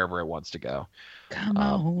go wherever it wants to go. Come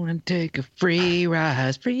on and take a free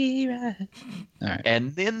rise. All right.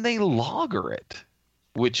 And then they lager it,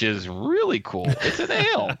 which is really cool. It's an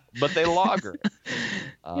ale, but they lager it.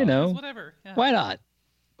 Whatever. Yeah. Why not?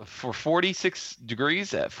 For 46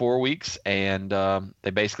 degrees at 4 weeks, and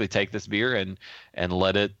they basically take this beer and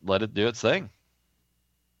let it do its thing.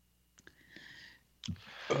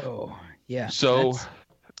 Oh yeah. So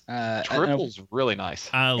triple's really nice.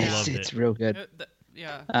 I loved it. It's real good.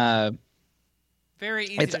 Very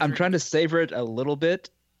easy. I'm trying to savor it a little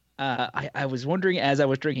bit. I was wondering as I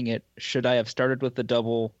was drinking it, should I have started with the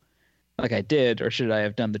double like I did, or should I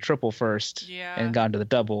have done the triple first and gone to the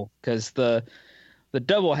double? Because the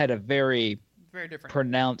double had a very different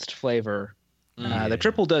pronounced flavor. The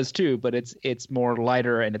triple does too, but it's more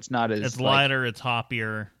lighter and it's not as it's lighter, it's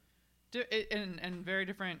hoppier, and very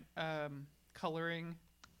different coloring.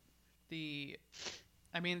 They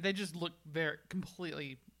just look very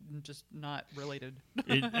completely just not related.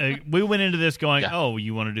 We went into this going, oh,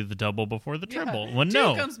 you want to do the double before the triple? Well,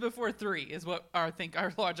 no. 2 comes before 3 is what I think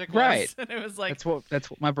our logic was. Right. And it was like that's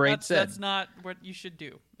what my brain said. That's not what you should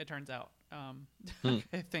do, it turns out. I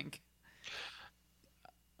think.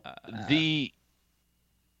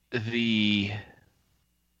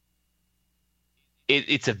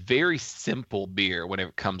 It's a very simple beer when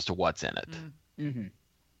it comes to what's in it. Mm-hmm.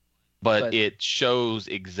 But it shows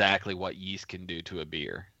exactly what yeast can do to a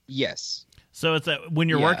beer. Yes. So it's when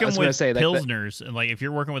you're working with Pilsners, and like if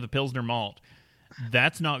you're working with a Pilsner malt,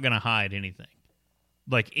 that's not going to hide anything.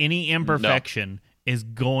 Like any imperfection is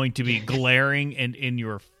going to be glaring and in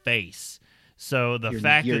your face. So the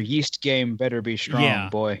fact your that yeast game better be strong,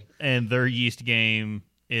 boy. And their yeast game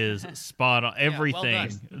is spot on.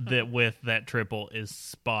 Everything that with that triple is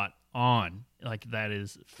spot on. Like that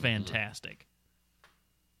is fantastic.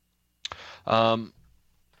 The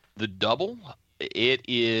double, it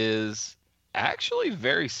is actually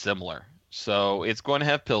very similar. So it's going to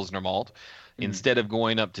have Pilsner malt. Instead of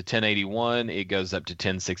going up to 1081, it goes up to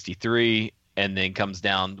 1063 and then comes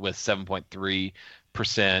down with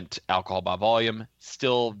 7.3% alcohol by volume.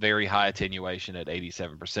 Still very high attenuation at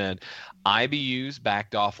 87%. IBUs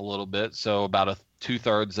backed off a little bit, so about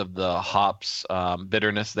 2/3 of the hops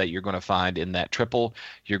bitterness that you're going to find in that triple,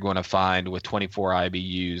 you're going to find with 24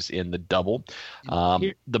 IBUs in the double.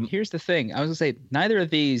 Here's the thing. I was going to say, neither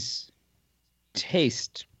of these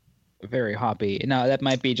taste very hoppy. Now, that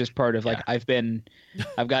might be just part of, I've gotten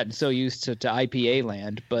so used to IPA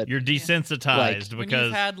land, but... You're desensitized because... When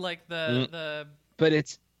you've had, the... But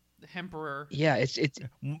it's... The Emperor. Yeah, I was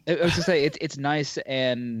going to say, it's nice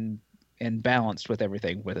and balanced with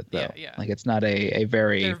everything with it, though. Yeah. Like, it's not a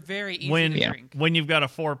very... They're very easy to drink. When you've got a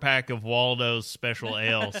 4-pack of Waldo's Special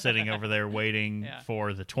Ale sitting over there waiting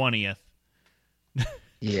for the 20th.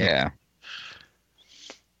 Yeah.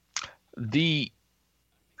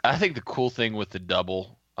 I think the cool thing with the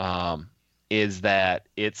double is that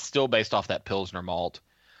it's still based off that Pilsner malt,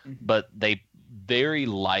 but they very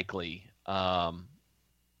likely,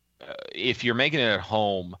 if you're making it at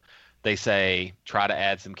home, they say try to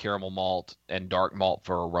add some caramel malt and dark malt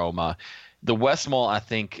for aroma. The Westmalle, I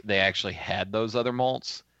think they actually had those other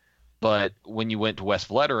malts, but when you went to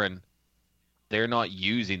Westvleteran, they're not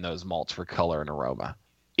using those malts for color and aroma.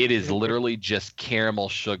 It is literally just caramelized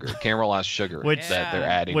sugar that they're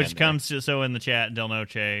adding. Which comes to, so in the chat, Del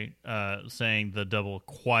Noche saying the double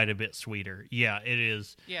quite a bit sweeter. Yeah, it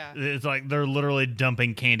is. Yeah. It's like they're literally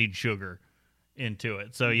dumping candied sugar into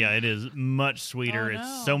it. So yeah, it is much sweeter.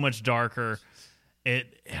 It's so much darker. It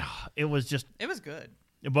was good.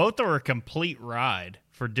 Both are a complete ride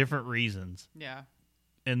for different reasons. Yeah.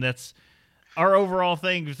 And that's our overall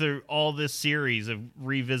thing through all this series of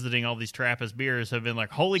revisiting all these Trappist beers have been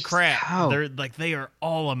like, holy crap, they are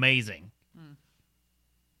all amazing.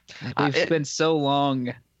 We've spent so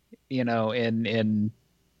long, in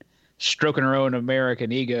stroking our own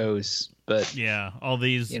American egos. But Yeah, all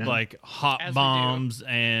these like hot As we do. bombs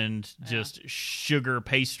and just sugar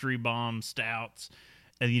pastry bomb stouts,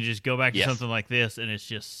 and you just go back to Yes. something like this, and it's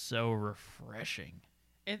just so refreshing.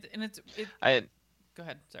 It's I go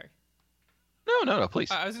ahead. Sorry. no, please.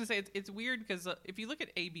 I was gonna say it's weird because if you look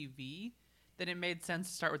at ABV, then it made sense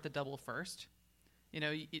to start with the double first.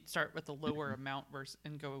 You start with the lower amount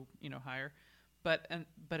and go higher. But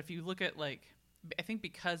if you look at like, I think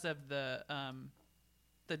because of the I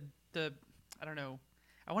don't know,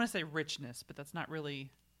 I want to say richness, but that's not really.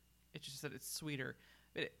 It's just that it's sweeter.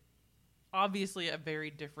 But obviously a very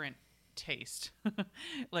different taste.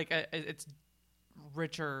 Like it's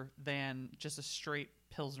richer than just a straight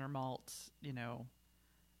Pilsner malt.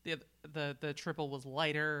 The triple was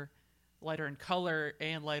lighter in color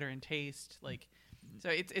and lighter in taste. Like, so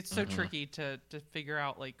it's so tricky to figure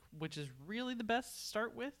out like which is really the best to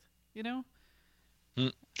start with.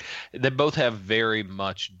 They both have very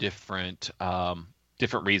much different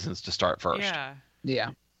reasons to start first. Yeah,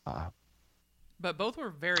 yeah, but both were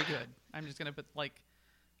very good. I'm just gonna put like,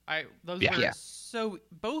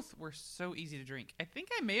 both were so easy to drink. I think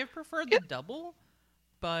I may have preferred the double,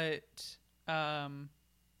 but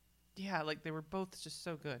like they were both just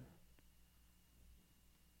so good.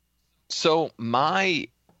 So my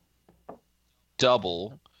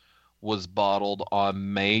double was bottled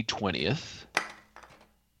on May 20th,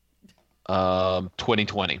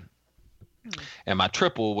 2020. And my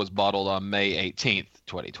triple was bottled on May 18th,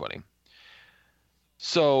 2020.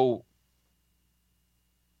 So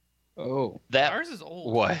that Ours is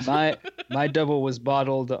old. What? my double was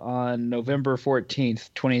bottled on November 14th,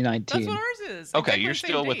 2019. That's what ours is. Okay, Exactly you're the same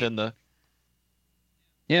still date. within the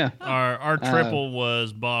Yeah, Our triple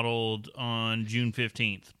was bottled on June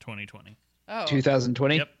 15th, 2020. Oh,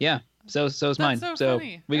 2020. Yep. Yeah, so is mine. so So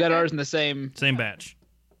funny. we got Okay. ours in the same. Same batch.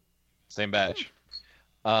 same batch.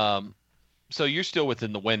 So you're still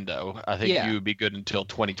within the window. I think Yeah. you would be good until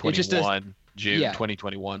 2021, June yeah.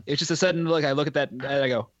 2021. It's just a sudden look. I look at that and I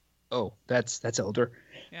go, "Oh, that's elder."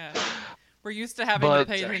 Yeah. We're used to having to But-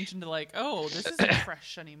 pay attention to like, oh, this isn't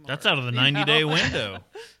fresh anymore. That's out of the You 90-day know? window.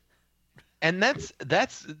 And that's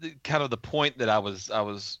kind of the point that I was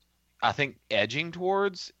I think edging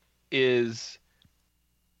towards is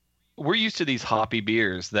we're used to these hoppy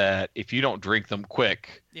beers that if you don't drink them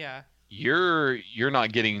quick, Yeah. you're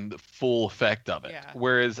not getting the full effect of it. Yeah.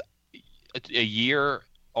 Whereas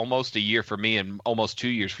almost a year for me and almost 2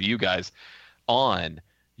 years for you guys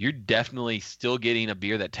you're definitely still getting a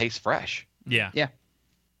beer that tastes fresh. Yeah.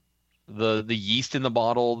 The yeast in the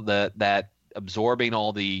bottle, that absorbing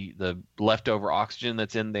all the leftover oxygen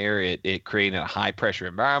that's in there, it creating a high pressure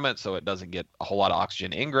environment so it doesn't get a whole lot of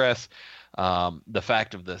oxygen ingress. The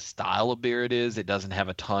fact of the style of beer it doesn't have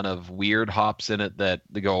a ton of weird hops in it that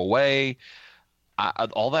go away.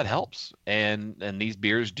 All that helps, and these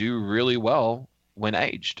beers do really well when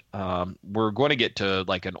aged. We're going to get to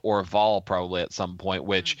like an Orval probably at some point,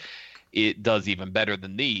 which it does even better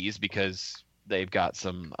than these because they've got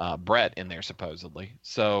some Brett in there supposedly.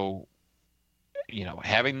 So,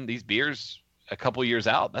 having these beers a couple years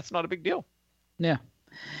out, that's not a big deal. Yeah.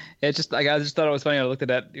 It's just like I just thought it was funny. I looked at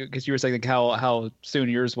that because you were saying like how soon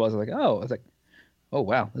yours was. I was like, oh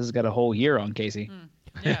wow, this has got a whole year on Casey.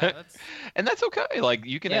 Yeah. That's And that's okay. Like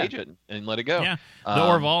you can Yeah. age it and let it go. Yeah. The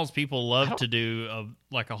Orvals, people love to do a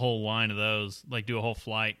whole line of those, like do a whole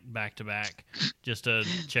flight back to back just to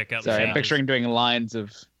check out the Sorry, I'm changes. picturing doing lines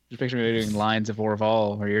of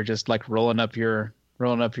Orval where you're just like rolling up your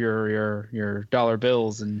dollar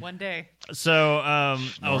bills and one day. So I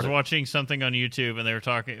was watching something on YouTube and they were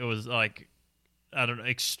talking. It was like, I don't know,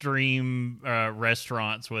 extreme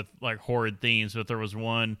restaurants with like horrid themes, but there was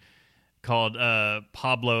one called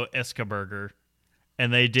Pablo Escoburger,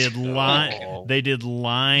 and they did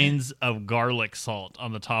lines of garlic salt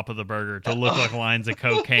on the top of the burger to look like lines of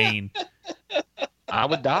cocaine. I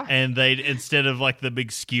would die. And they, instead of like the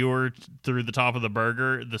big skewer through the top of the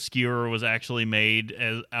burger, the skewer was actually made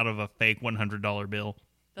out of a fake $100 bill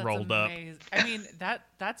That's rolled amazing. I mean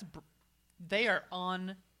they are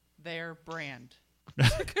on their brand.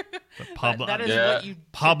 up. Pablo, That is Yeah. what you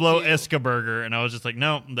Pablo do. Escoburger, and I was just like,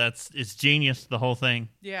 no, it's genius, the whole thing.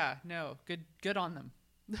 Yeah, no, good on them.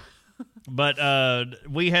 But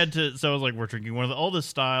we had to, so I was like, we're drinking one of the oldest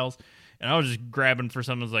styles, and I was just grabbing for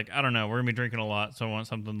something. I was like, I don't know, we're gonna be drinking a lot, so I want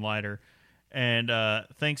something lighter. And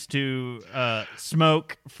thanks to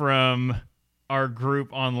Smoke from our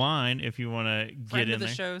group online, if you want to get Friend in of the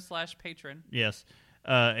there, show / patron. yes,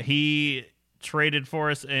 he traded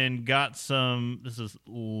for us and got some. This is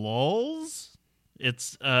Lulz.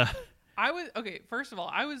 It's I I was okay. First of all,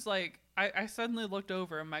 I was like, I suddenly looked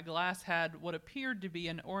over and my glass had what appeared to be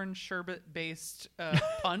an orange sherbet based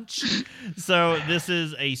punch. So this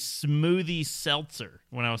is a smoothie seltzer.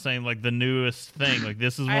 When I was saying like the newest thing, like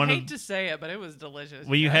this is I one hate of. to say it, but it was delicious.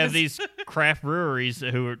 Well, you have guys. these craft breweries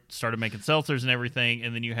who started making seltzers and everything,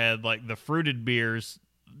 and then you had like the fruited beers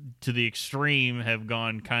to the extreme have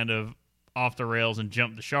gone kind of off the rails and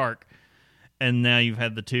jumped the shark, and now you've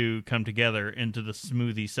had the two come together into the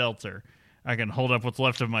smoothie seltzer. I can hold up what's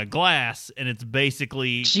left of my glass, and it's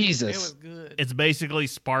basically It Jesus. was good. it's basically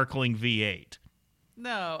sparkling V8.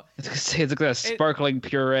 No, It's like a sparkling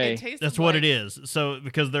puree. it tasted That's what like- it is. So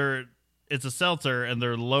because it's a seltzer and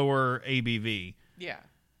they're lower ABV. Yeah.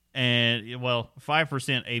 And well, 5%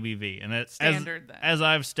 ABV, and that's Standard, then. as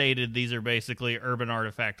I've stated, these are basically Urban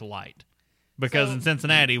Artifact Light, because So- in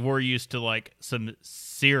Cincinnati we're used to like some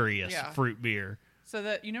serious Yeah. fruit beer. So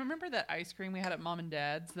that remember that ice cream we had at Mom and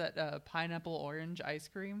Dad's, that pineapple orange ice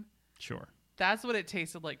cream? Sure, That's what it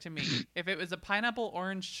tasted like to me. If it was a pineapple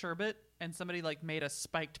orange sherbet and somebody like made a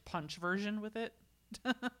spiked punch version with it,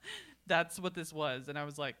 that's what this was. And I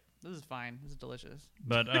was like, this is fine. This is delicious.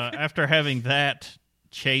 but after having that,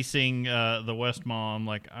 chasing the Westmalle, I'm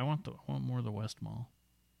like, I want more of the Westmalle.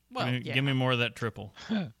 Well, yeah. Give me more of that triple.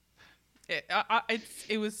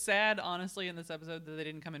 It was sad, honestly, in this episode that they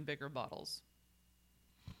didn't come in bigger bottles.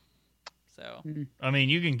 So, I mean,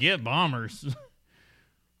 you can get bombers.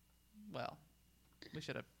 well, we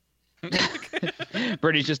should have.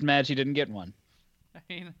 Brittany's just mad she didn't get one I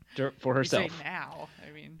mean, for you say herself. now.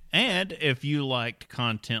 I mean, And if you liked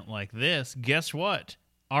content like this, guess what?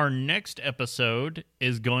 Our next episode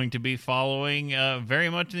is going to be following very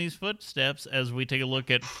much in these footsteps as we take a look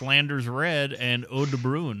at Flanders Red and Eau de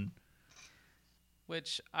Bruin.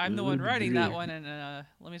 which I'm the one writing that one, and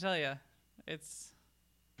let me tell you, it's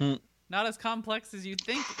not as complex as you'd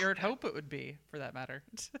think or hope it would be, for that matter.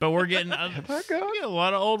 But we're getting a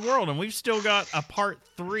lot of old world, and we've still got a part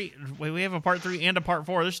 3. We have a part 3 and a part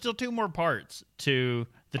 4. There's still 2 more parts to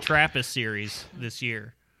the Trappist series this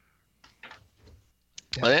year.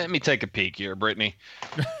 Let me take a peek here, Brittany.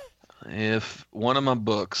 If one of my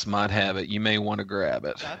books might have it, you may want to grab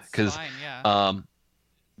it. That's fine, yeah.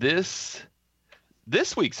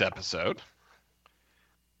 This week's episode,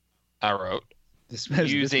 I wrote This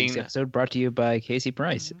week's episode brought to you by Casey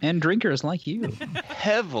Price and drinkers like you.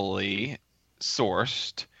 heavily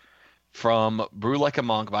sourced from Brew Like a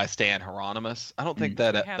Monk by Stan Hieronymus. I don't think We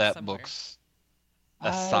have that somewhere. book's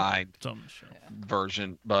a signed It's on the show.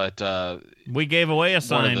 version, but We gave away a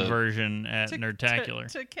signed the- version at To-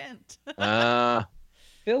 Nerdtacular. to Kent. I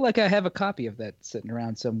feel like I have a copy of that sitting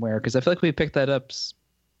around somewhere because I feel like we picked that up.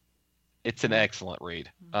 it's an excellent read.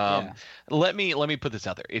 Yeah. Let me put this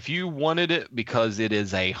out there. If you wanted it because it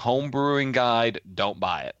is a home brewing guide, don't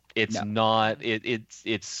buy it. It's No. not.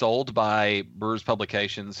 It's sold by Brewers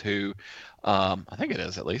Publications, who I think it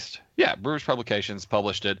is at least. Yeah, Brewers Publications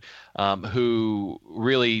published it. Who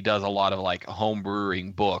really does a lot of like home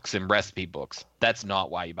brewing books and recipe books. That's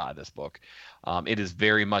not why you buy this book. It is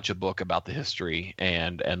very much a book about the history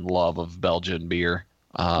and love of Belgian beer.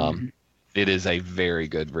 It is a very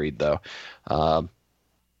good read, though.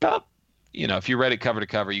 About, if you read it cover to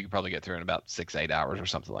cover, you could probably get through it in about 6-8 hours or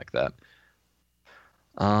something like that.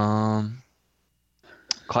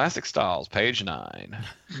 Classic Styles, page 9.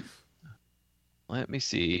 Let me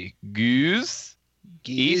see. Goose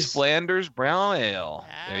East Flanders Brown Ale.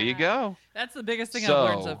 There you go. That's the biggest thing I've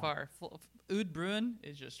learned so So- far. Oud Bruin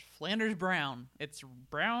is just Flanders brown. It's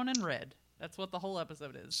brown and red. That's what the whole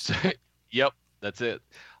episode is. Yep, that's it.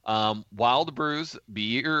 Wild Brews,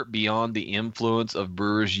 Beer Beyond the Influence of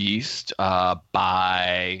Brewer's Yeast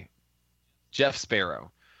by Jeff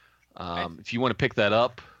Sparrow. If you want to pick that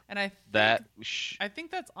up, And I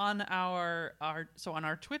think that's on our on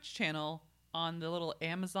our Twitch channel, on the little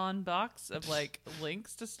Amazon box of like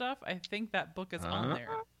links to stuff. I think that book is on there.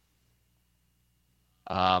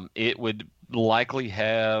 it would likely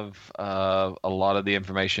have a lot of the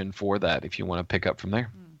information for that if you want to pick up from there.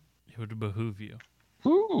 It would behoove you.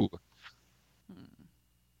 Ooh.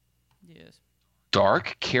 Yes.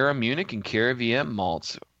 Dark Cara Munich and Cara VM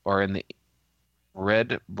malts are in the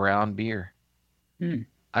red brown beer.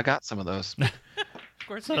 I got some of those. Of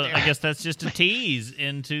course So you do. I guess that's just a tease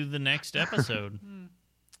into the next episode.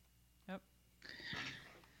 Yep.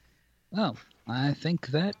 Well, I think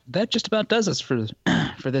that just about does us for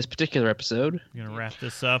this particular episode. We're going to wrap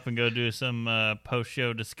this up and go do some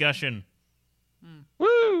post-show discussion.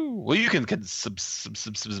 Woo! Well, you can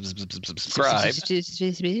subscribe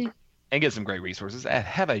and get some great resources at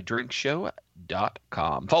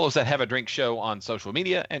haveadrinkshow.com. Follow us at Have a Drink Show on social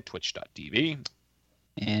media and twitch.tv.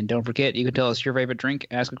 And don't forget, you can tell us your favorite drink,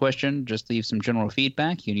 ask a question, just leave some general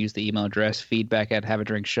feedback. You can use the email address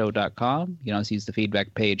feedback@haveadrinkshow.com. You can also use the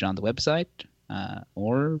feedback page on the website,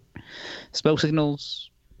 or smoke signals,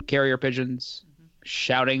 carrier pigeons,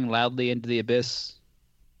 shouting loudly into the abyss.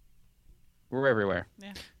 We're everywhere.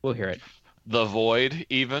 Yeah. We'll hear it. The void,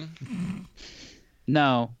 even.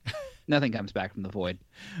 No, nothing comes back from the void.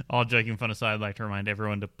 All joking fun aside, I'd like to remind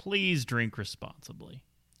everyone to please drink responsibly.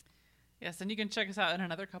 Yes, and you can check us out in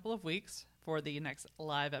another couple of weeks for the next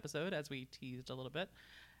live episode, as we teased a little bit.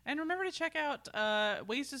 And remember to check out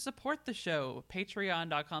ways to support the show.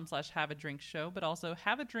 Patreon.com/haveadrinkshow, but also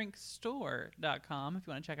haveadrinkstore.com if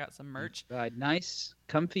you want to check out some merch. Nice,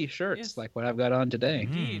 comfy shirts Yes. like what I've got on today.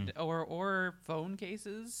 Indeed. Or phone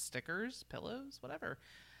cases, stickers, pillows, whatever.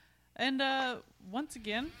 And once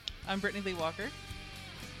again, I'm Brittany Lee Walker.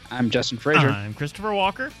 I'm Justin Frazier. I'm Christopher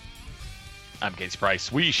Walker. I'm Casey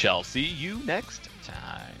Price. We shall see you next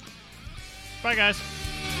time. Bye, guys.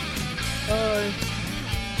 Bye.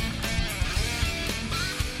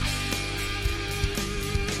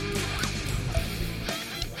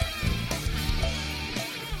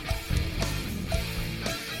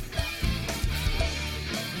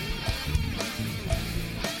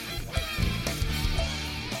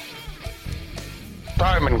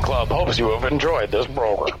 Diamond Club hopes you have enjoyed this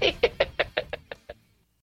program.